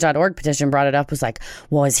the change.org petition brought it up, was like,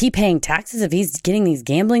 well, is he paying taxes if he's getting these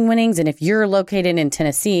gambling winnings? And if you're located in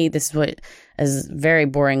Tennessee, this is what is very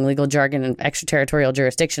boring legal jargon and extraterritorial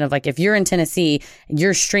jurisdiction of, like, if you're in Tennessee,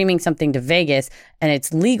 you're streaming something to Vegas and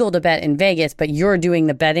it's legal to bet in Vegas, but you're doing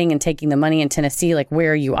the betting and taking the money in Tennessee, like,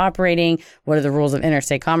 where are you operating? What are the rules of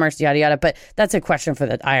interstate commerce? Yada, yada. But that's a question for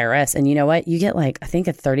the IRS. And you know what? You get, like, I think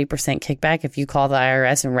a 30% kickback if you call the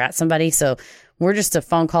IRS and rat somebody. So we're just a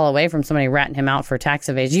phone call away from somebody ratting him out for tax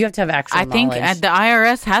evasion. You have to have actual knowledge. I think the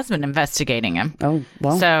IRS has been investigating him. Oh,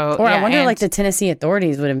 well. So, or I wonder, like, the Tennessee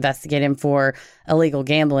authorities would investigate him for illegal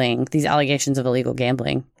gambling, these allegations of illegal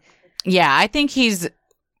gambling. Yeah, I think he's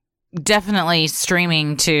definitely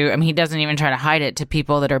streaming to, I mean, he doesn't even try to hide it, to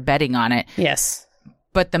people that are betting on it. Yes.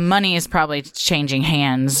 But the money is probably changing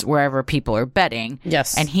hands wherever people are betting.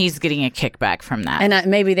 Yes. And he's getting a kickback from that.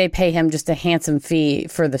 And maybe they pay him just a handsome fee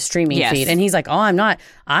for the streaming feed. And he's like, oh, I'm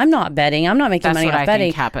not betting. I'm not making money off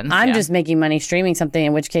betting. I'm just making money streaming something,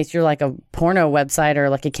 in which case you're like a porno website or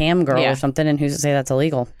like a cam girl or something. And who's to say that's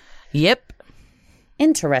illegal? Yep.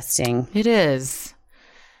 Interesting. It is.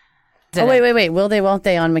 Oh, wait. Will they, won't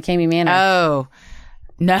they on McKamey Manor? Oh,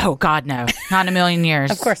 no. God, no. Not in a million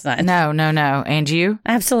years. Of course not. No. And you?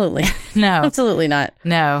 Absolutely. No. Absolutely not.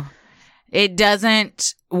 No. It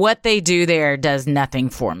doesn't. What they do there does nothing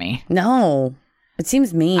for me. No. It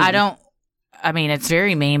seems mean. I mean, it's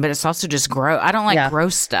very mean, but it's also just gross. I don't like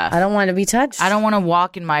gross stuff. I don't want to be touched. I don't want to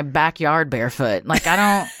walk in my backyard barefoot. Like,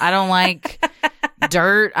 I don't like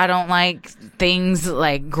dirt. I don't like things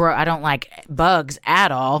like I don't like bugs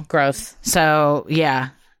at all. Gross. So, yeah.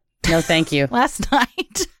 No, thank you. Last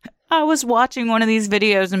night, I was watching one of these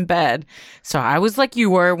videos in bed. So I was like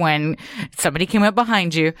you were when somebody came up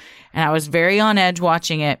behind you, and I was very on edge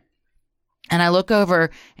watching it. And I look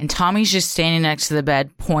over, and Tommy's just standing next to the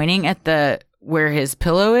bed, pointing at where his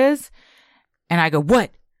pillow is. And I go,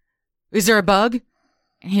 "What? Is there a bug?"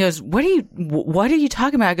 And he goes, what are you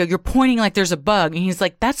talking about? I go, "You're pointing like there's a bug." And he's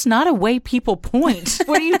like, "That's not a way people point.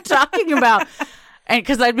 What are you talking about?" And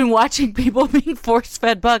because I'd been watching people being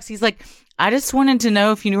force-fed bugs, he's like, "I just wanted to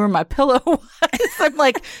know if you knew where my pillow was." I'm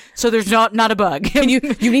like, "So there's not a bug. You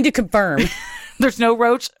need to confirm. There's no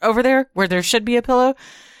roach over there where there should be a pillow."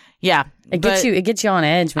 Yeah. It gets you on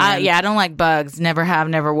edge, man. I don't like bugs. Never have,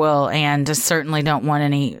 never will. And just certainly don't want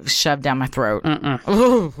any shoved down my throat.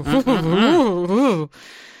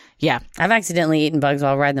 Yeah. I've accidentally eaten bugs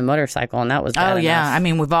while riding the motorcycle, and that was bad enough. I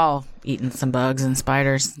mean, we've all eaten some bugs and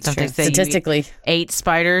spiders. Don't they say statistically 8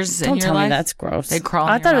 spiders in your life? Don't tell me that's gross. They crawl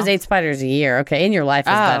I thought it was 8 spiders a year. Okay, in your life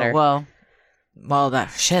is better. Well,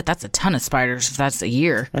 that's a ton of spiders if that's a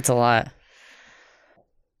year. That's a lot.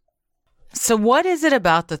 So what is it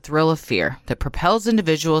about the thrill of fear that propels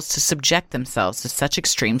individuals to subject themselves to such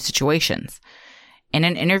extreme situations? In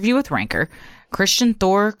an interview with Ranker, Christian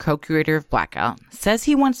Thor, co-creator of Blackout, says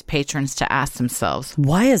he wants patrons to ask themselves,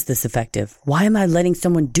 why is this effective? Why am I letting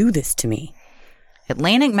someone do this to me?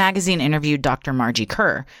 Atlantic Magazine interviewed Dr. Margie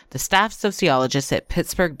Kerr, the staff sociologist at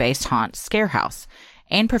Pittsburgh-based haunt Scarehouse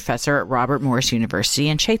and professor at Robert Morris University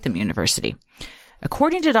and Chatham University.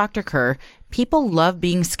 According to Dr. Kerr, people love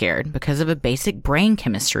being scared because of a basic brain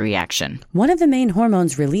chemistry reaction. One of the main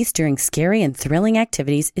hormones released during scary and thrilling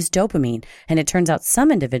activities is dopamine, and it turns out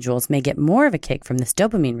some individuals may get more of a kick from this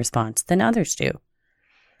dopamine response than others do.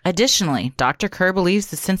 Additionally, Dr. Kerr believes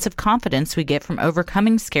the sense of confidence we get from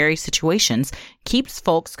overcoming scary situations keeps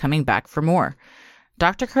folks coming back for more.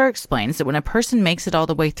 Dr. Kerr explains that when a person makes it all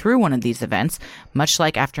the way through one of these events, much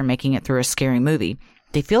like after making it through a scary movie,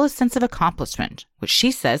 they feel a sense of accomplishment, which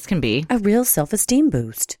she says can be a real self-esteem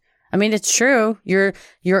boost. I mean, it's true. You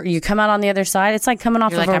come out on the other side. It's like coming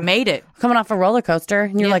off I made it. Coming off a roller coaster,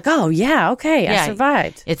 and you're like, oh yeah, okay, I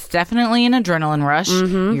survived. It's definitely an adrenaline rush.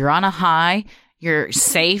 Mm-hmm. You're on a high. You're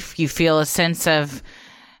safe. You feel a sense of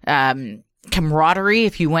camaraderie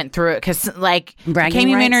if you went through it, because like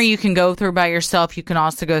McKamey Manor you can go through by yourself. You can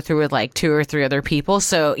also go through with like 2 or 3 other people.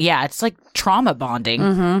 So yeah, it's like trauma bonding.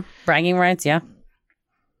 Mm-hmm. Bragging rights, yeah.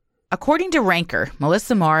 According to Ranker,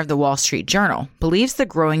 Melissa Marr of the Wall Street Journal believes the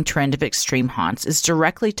growing trend of extreme haunts is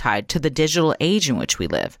directly tied to the digital age in which we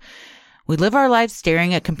live. We live our lives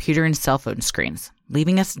staring at computer and cell phone screens,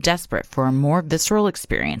 leaving us desperate for a more visceral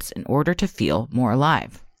experience in order to feel more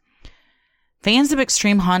alive. Fans of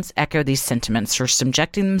extreme haunts echo these sentiments for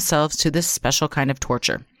subjecting themselves to this special kind of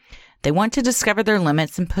torture. They want to discover their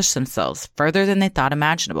limits and push themselves further than they thought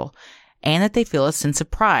imaginable, and that they feel a sense of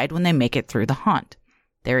pride when they make it through the haunt.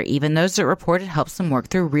 There are even those that report it helps them work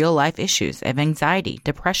through real-life issues of anxiety,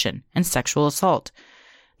 depression, and sexual assault.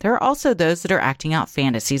 There are also those that are acting out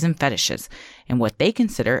fantasies and fetishes in what they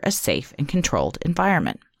consider a safe and controlled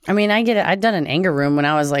environment. I mean, I get it. I'd done an anger room when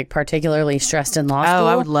I was like particularly stressed in law school. Oh,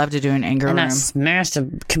 I would love to do an anger room. And I smashed a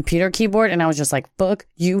computer keyboard and I was just like, book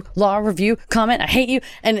you, law review, comment, I hate you.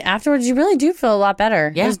 And afterwards, you really do feel a lot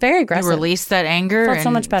better. Yeah. It was very aggressive. You release that anger. Felt so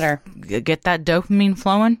much better. Get that dopamine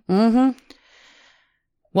flowing. Mm-hmm.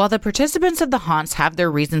 While the participants of the haunts have their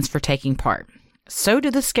reasons for taking part, so do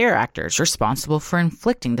the scare actors responsible for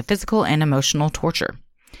inflicting the physical and emotional torture.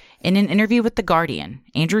 In an interview with The Guardian,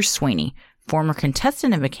 Andrew Sweeney, former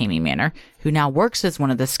contestant of McKamey Manor, who now works as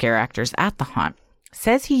one of the scare actors at the haunt,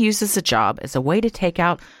 says he uses the job as a way to take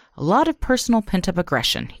out a lot of personal pent-up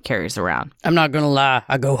aggression he carries around. I'm not going to lie.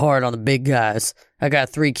 I go hard on the big guys. I got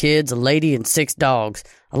 3 kids, a lady, and 6 dogs.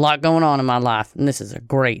 A lot going on in my life, and this is a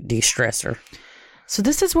great de-stressor. So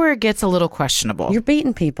this is where it gets a little questionable. You're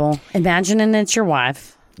beating people, imagining it's your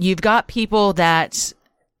wife. You've got people that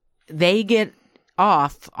they get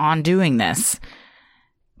off on doing this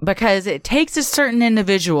because it takes a certain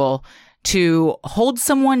individual to hold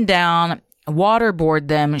someone down, waterboard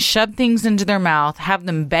them, shove things into their mouth, have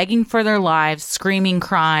them begging for their lives, screaming,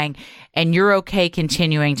 crying, and you're okay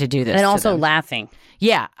continuing to do this. And also laughing.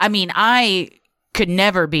 Yeah. I mean, I could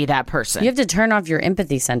never be that person. You have to turn off your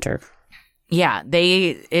empathy center. Yeah.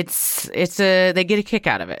 They get a kick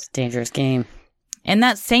out of it. It's a dangerous game. In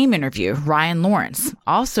that same interview, Ryan Lawrence,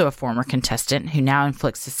 also a former contestant who now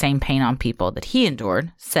inflicts the same pain on people that he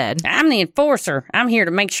endured, said, I'm the enforcer. I'm here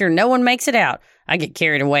to make sure no one makes it out. I get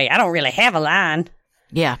carried away. I don't really have a line.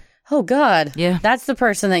 Yeah. Oh, God. Yeah. That's the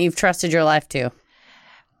person that you've trusted your life to.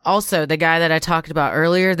 Also, the guy that I talked about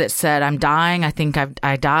earlier that said, I'm dying. I think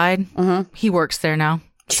I died. Mm-hmm. He works there now.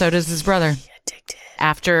 So does his brother. Addicted.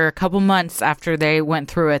 After a couple months after they went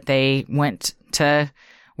through it, they went to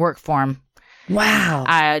work for him. Wow.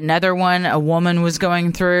 Another one, a woman was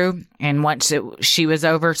going through, and once she was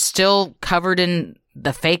over, still covered in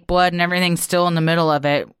the fake blood and everything, still in the middle of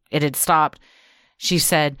it, it had stopped. She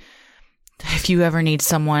said, if you ever need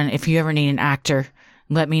an actor,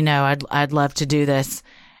 let me know. I'd love to do this.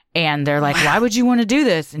 And they're like, why would you want to do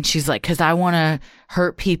this? And she's like, because I want to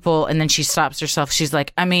hurt people. And then she stops herself. She's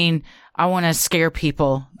like, I mean, I want to scare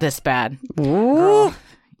people this bad. Ooh. Girl,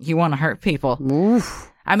 you want to hurt people. Ooh.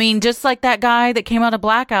 I mean, just like that guy that came out of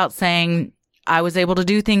Blackout saying, I was able to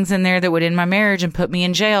do things in there that would end my marriage and put me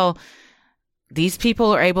in jail. These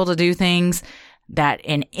people are able to do things that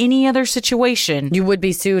in any other situation... You would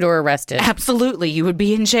be sued or arrested. Absolutely. You would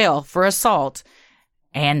be in jail for assault.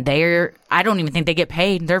 And I don't even think they get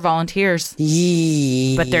paid. They're volunteers.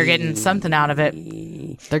 But they're getting something out of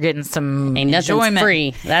it. They're getting some Ain't enjoyment.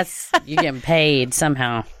 Nothing's free. You're getting paid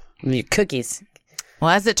somehow. Your cookies. Well,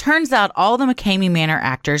 as it turns out, all the McKamey Manor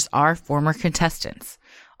actors are former contestants.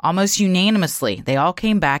 Almost unanimously, they all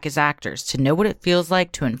came back as actors to know what it feels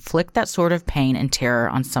like to inflict that sort of pain and terror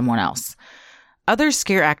on someone else. Other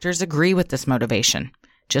scare actors agree with this motivation.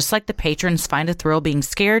 Just like the patrons find a thrill being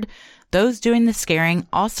scared, those doing the scaring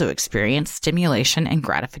also experience stimulation and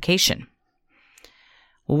gratification.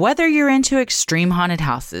 Whether you're into extreme haunted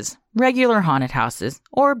houses, regular haunted houses,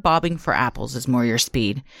 or bobbing for apples is more your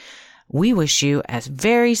speed, we wish you a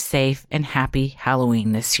very safe and happy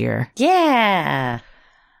Halloween this year. Yeah.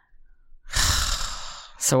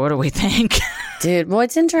 So what do we think? Dude, well,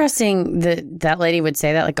 it's interesting that lady would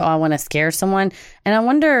say that, like, oh, I want to scare someone. And I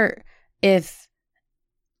wonder if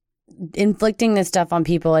inflicting this stuff on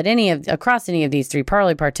people at across any of these 3,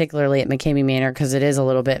 probably particularly at McKamey Manor, because it is a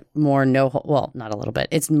little bit more not a little bit.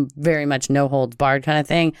 It's very much no holds barred kind of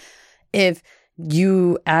thing. If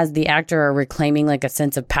you as the actor are reclaiming like a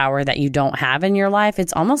sense of power that you don't have in your life,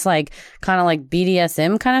 it's almost like kind of like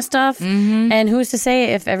BDSM kind of stuff. Mm-hmm. And who's to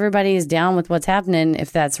say if everybody is down with what's happening,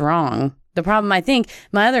 if that's wrong? The problem, I think,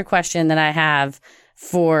 my other question that I have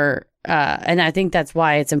for and I think that's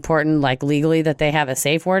why it's important, like legally, that they have a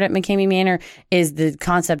safe word at McKamey Manor, is the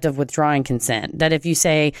concept of withdrawing consent. That if you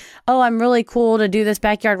say, oh, I'm really cool to do this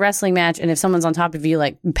backyard wrestling match, and if someone's on top of you,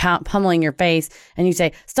 like pummeling your face, and you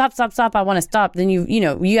say, stop, I want to stop, then you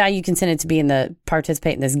consented to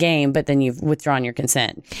participate in this game, but then you've withdrawn your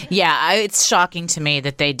consent. Yeah, it's shocking to me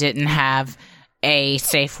that they didn't have a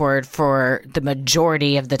safe word for the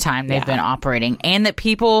majority of the time they've been operating, and that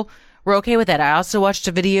people were okay with that. I also watched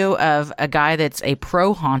a video of a guy that's a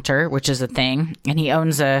pro haunter, which is a thing, and he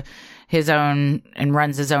owns his own and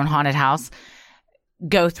runs his own haunted house.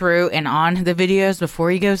 Go through, and on the videos before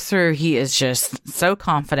he goes through, he is just so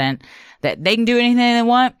confident that they can do anything they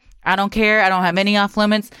want. I don't care. I don't have any off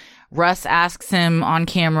limits. Russ asks him on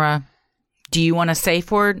camera, do you want a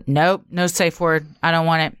safe word? Nope, no safe word. I don't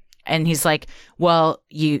want it. And he's like, well,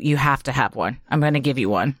 you have to have one. I'm going to give you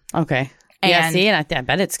one. Okay. Yeah, see, and I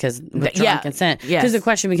bet it's because withdrawn consent. Because the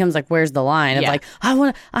question becomes like, where's the line of like,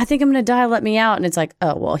 I think I'm going to die, let me out. And it's like,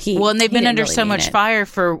 oh, well, and they've been under so much fire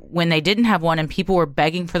for when they didn't have one and people were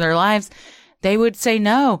begging for their lives, they would say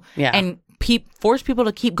no. Yeah. And force people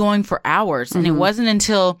to keep going for hours. And it wasn't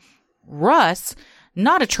until Russ,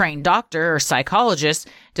 not a trained doctor or psychologist,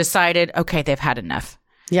 decided, okay, they've had enough.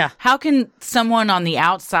 Yeah. How can someone on the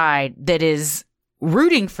outside that is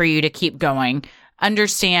rooting for you to keep going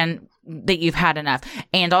understand that you've had enough?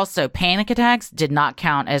 And also, panic attacks did not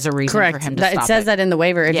count as a reason for him to stop. It says that in the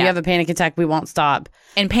waiver. If you have a panic attack, we won't stop.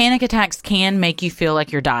 And panic attacks can make you feel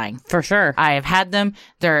like you're dying. For sure. I have had them.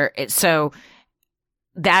 So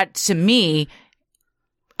that, to me,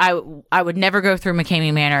 I would never go through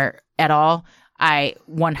McKamey Manor at all. I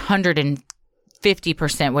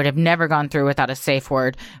 150% would have never gone through without a safe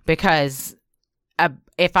word, because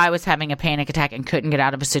if I was having a panic attack and couldn't get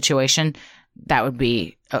out of a situation, that would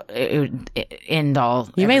be it would end all.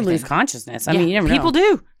 You may lose consciousness. I mean, you never know. People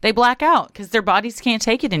do. They black out because their bodies can't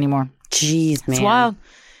take it anymore. Jeez, man. It's wild.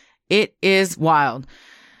 It is wild.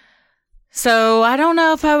 So I don't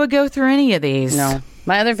know if I would go through any of these. No.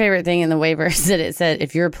 My other favorite thing in the waiver is that it said,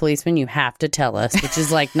 if you're a policeman, you have to tell us, which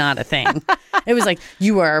is like not a thing. It was like,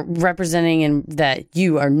 you are representing and that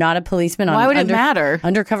you are not a policeman. Why would it matter?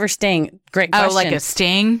 Undercover sting. Great question. Oh, like a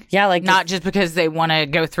sting? Yeah, like not just because they want to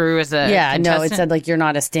go through as a contestant? No, it said like you're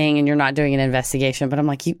not a sting and you're not doing an investigation. But I'm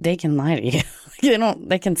like, they can lie to you.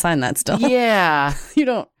 They can sign that still. Yeah.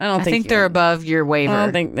 I think they're above your waiver.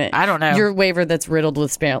 I don't know. Your waiver that's riddled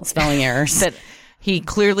with spelling errors. That he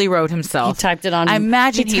clearly wrote himself. He typed it on. I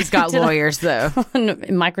imagine he's got lawyers though.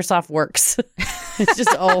 Microsoft Works. It's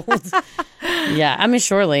just old. Yeah, I mean,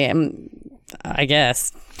 surely. I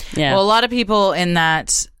guess. Yeah. Well, a lot of people in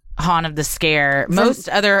that haunt of the scare, most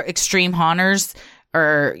other extreme haunters,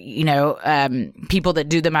 or people that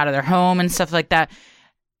do them out of their home and stuff like that,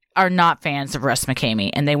 are not fans of Russ McKamey,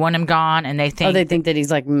 and they want him gone, and they think that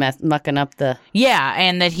he's like mucking up the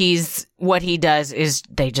and that what he does is,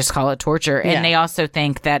 they just call it torture, and they also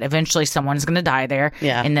think that eventually someone's going to die there,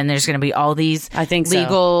 and then there's going to be all these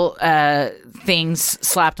legal things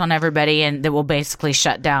slapped on everybody, and that will basically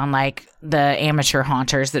shut down like the amateur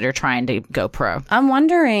haunters that are trying to go pro. I'm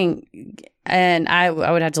wondering, and I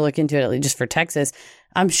would have to look into it at least just for Texas.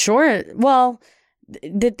 I'm sure. Well.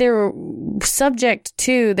 That they're subject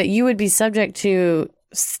to, that you would be subject to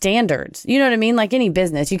standards. You know what I mean? Like any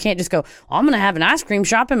business, you can't just go, I'm going to have an ice cream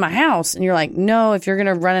shop in my house. And you're like, no, if you're going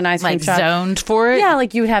to run an ice cream shop. Like zoned for it? Yeah,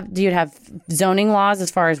 like you'd have zoning laws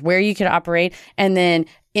as far as where you could operate. And then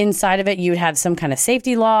inside of it, you would have some kind of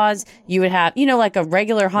safety laws. You would have, like a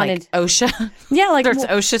regular haunted. Like OSHA? Yeah, like. There's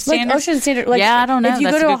OSHA standards? Like OSHA standard. Like, I don't know. If you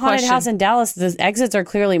go to a haunted house in Dallas, the exits are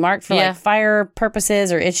clearly marked for like fire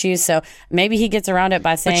purposes or issues. So maybe he gets around it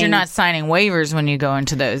by saying. But you're not signing waivers when you go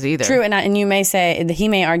into those either. True. And you may say, he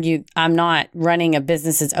may argue, I'm not running a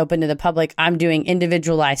business that's open to the public. I'm doing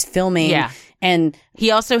individualized filming. Yeah. And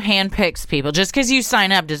he also handpicks people. Just because you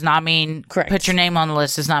sign up does not mean. Correct. Put your name on the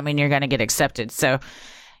list does not mean you're going to get accepted. So.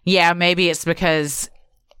 Yeah, maybe it's because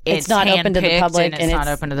it's not open to the public, and it's not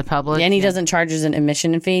open to the public. And he doesn't charge as an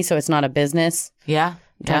admission fee, so it's not a business. Yeah,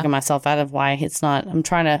 I'm talking myself out of why it's not. I'm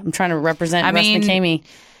trying to represent Russ McKamey.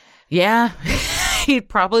 Yeah, he'd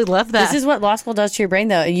probably love that. This is what law school does to your brain,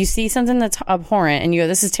 though. You see something that's abhorrent, and you go,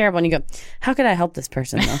 "This is terrible," and you go, "How could I help this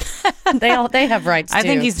person?" Though they have rights. I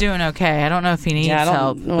think he's doing okay. I don't know if he needs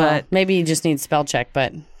help, but maybe he just needs spell check,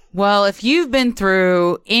 but. Well, if you've been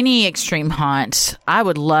through any extreme haunt, I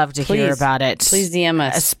would love to hear about it. Please DM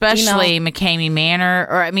us. Especially McKamey Manor,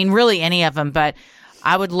 or I mean, really any of them, but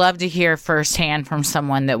I would love to hear firsthand from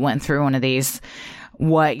someone that went through one of these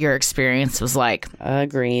what your experience was like.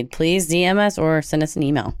 Agreed. Please DM us or send us an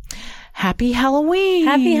email. Happy Halloween.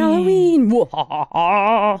 Happy Halloween.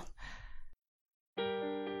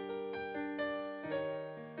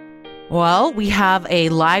 Well, we have a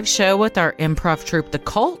live show with our improv troupe, The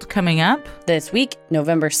Cult, coming up this week,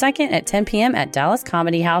 November 2nd at 10 p.m. at Dallas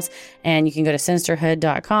Comedy House. And you can go to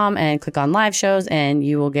sinisterhood.com and click on live shows, and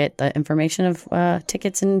you will get the information of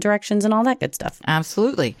tickets and directions and all that good stuff.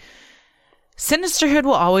 Absolutely. Sinisterhood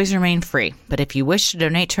will always remain free, but if you wish to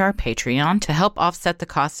donate to our Patreon to help offset the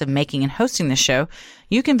cost of making and hosting the show,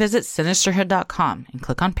 you can visit sinisterhood.com and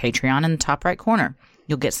click on Patreon in the top right corner.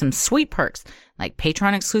 You'll get some sweet perks, like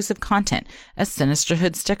Patreon-exclusive content, a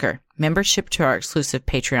Sinisterhood sticker, membership to our exclusive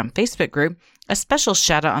Patreon Facebook group, a special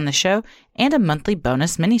shout-out on the show, and a monthly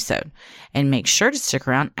bonus minisode. And make sure to stick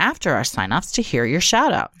around after our sign-offs to hear your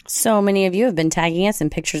shout-out. So many of you have been tagging us in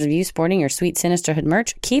pictures of you sporting your sweet Sinisterhood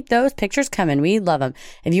merch. Keep those pictures coming. We love them.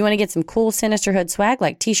 If you want to get some cool Sinisterhood swag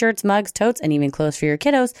like t-shirts, mugs, totes, and even clothes for your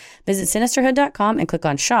kiddos, visit Sinisterhood.com and click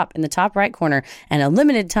on Shop in the top right corner. And a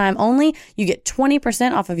limited time only, you get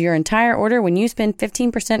 20% off of your entire order when you spend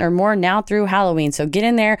 15% or more now through Halloween. So get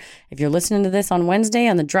in there. If you're listening to this on Wednesday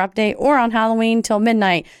on the drop day or on Halloween till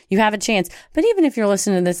midnight, you have a chance. But even if you're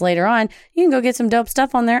listening to this later on, you can go get some dope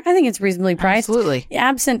stuff on there. I think it's reasonably priced. Absolutely.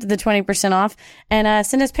 Absent the 20% off. And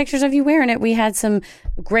send us pictures of you wearing it. We had some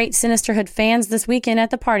great Sinisterhood fans this weekend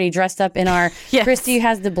at the party dressed up in our... Yes. Christy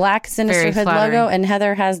has the black Sinisterhood logo, and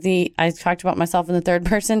Heather has the... I talked about myself in the third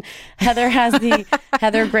person. Heather has the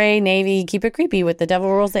Heather Gray Navy Keep It Creepy with the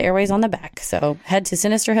Devil Rules the Airways on the back. So head to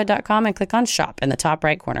Sinisterhood.com and click on Shop in the top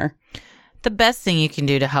right corner. The best thing you can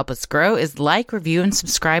do to help us grow is like, review, and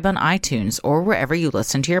subscribe on iTunes or wherever you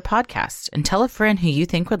listen to your podcast, and tell a friend who you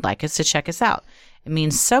think would like us to check us out. It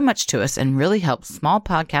means so much to us and really helps small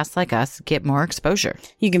podcasts like us get more exposure.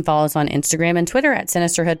 You can follow us on Instagram and Twitter at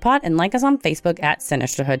SinisterhoodPod and like us on Facebook at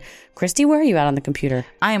Sinisterhood. Christy, where are you at on the computer?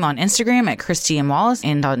 I am on Instagram at Christy M. Wallace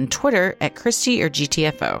and on Twitter at Christy or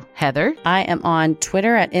GTFO. Heather? I am on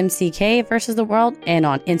Twitter at MCK versus the world and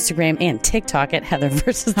on Instagram and TikTok at Heather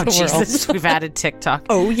versus the world. Jesus, we've added TikTok.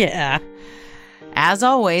 Oh, yeah. As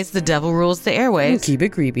always, the devil rules the airwaves. Keep it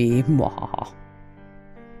creepy. Mwah.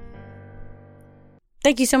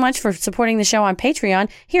 Thank you so much for supporting the show on Patreon.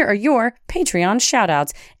 Here are your Patreon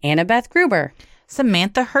shout-outs. Annabeth Gruber,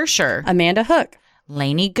 Samantha Hersher, Amanda Hook,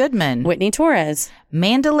 Lainey Goodman, Whitney Torres,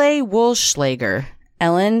 Mandalay Woolschlager,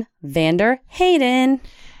 Ellen Vander Hayden,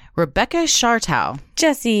 Rebecca Schartau,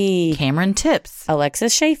 Jesse, Cameron Tips,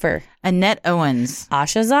 Alexis Schaefer, Annette Owens,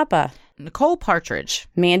 Asha Zappa, Nicole Partridge,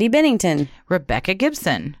 Mandy Bennington, Rebecca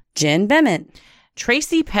Gibson, Jen Bement,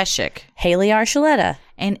 Tracy Peshik, Haley Archuleta,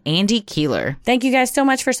 and Andy Keeler. Thank you guys so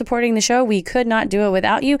much for supporting the show. We could not do it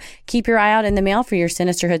without you. Keep your eye out in the mail for your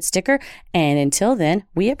Sinisterhood sticker. And until then,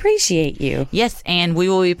 we appreciate you. Yes, and we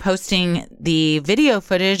will be posting the video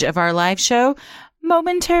footage of our live show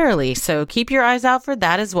momentarily. So keep your eyes out for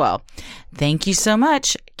that as well. Thank you so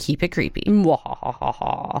much. Keep it creepy.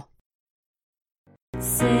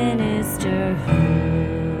 Sinisterhood.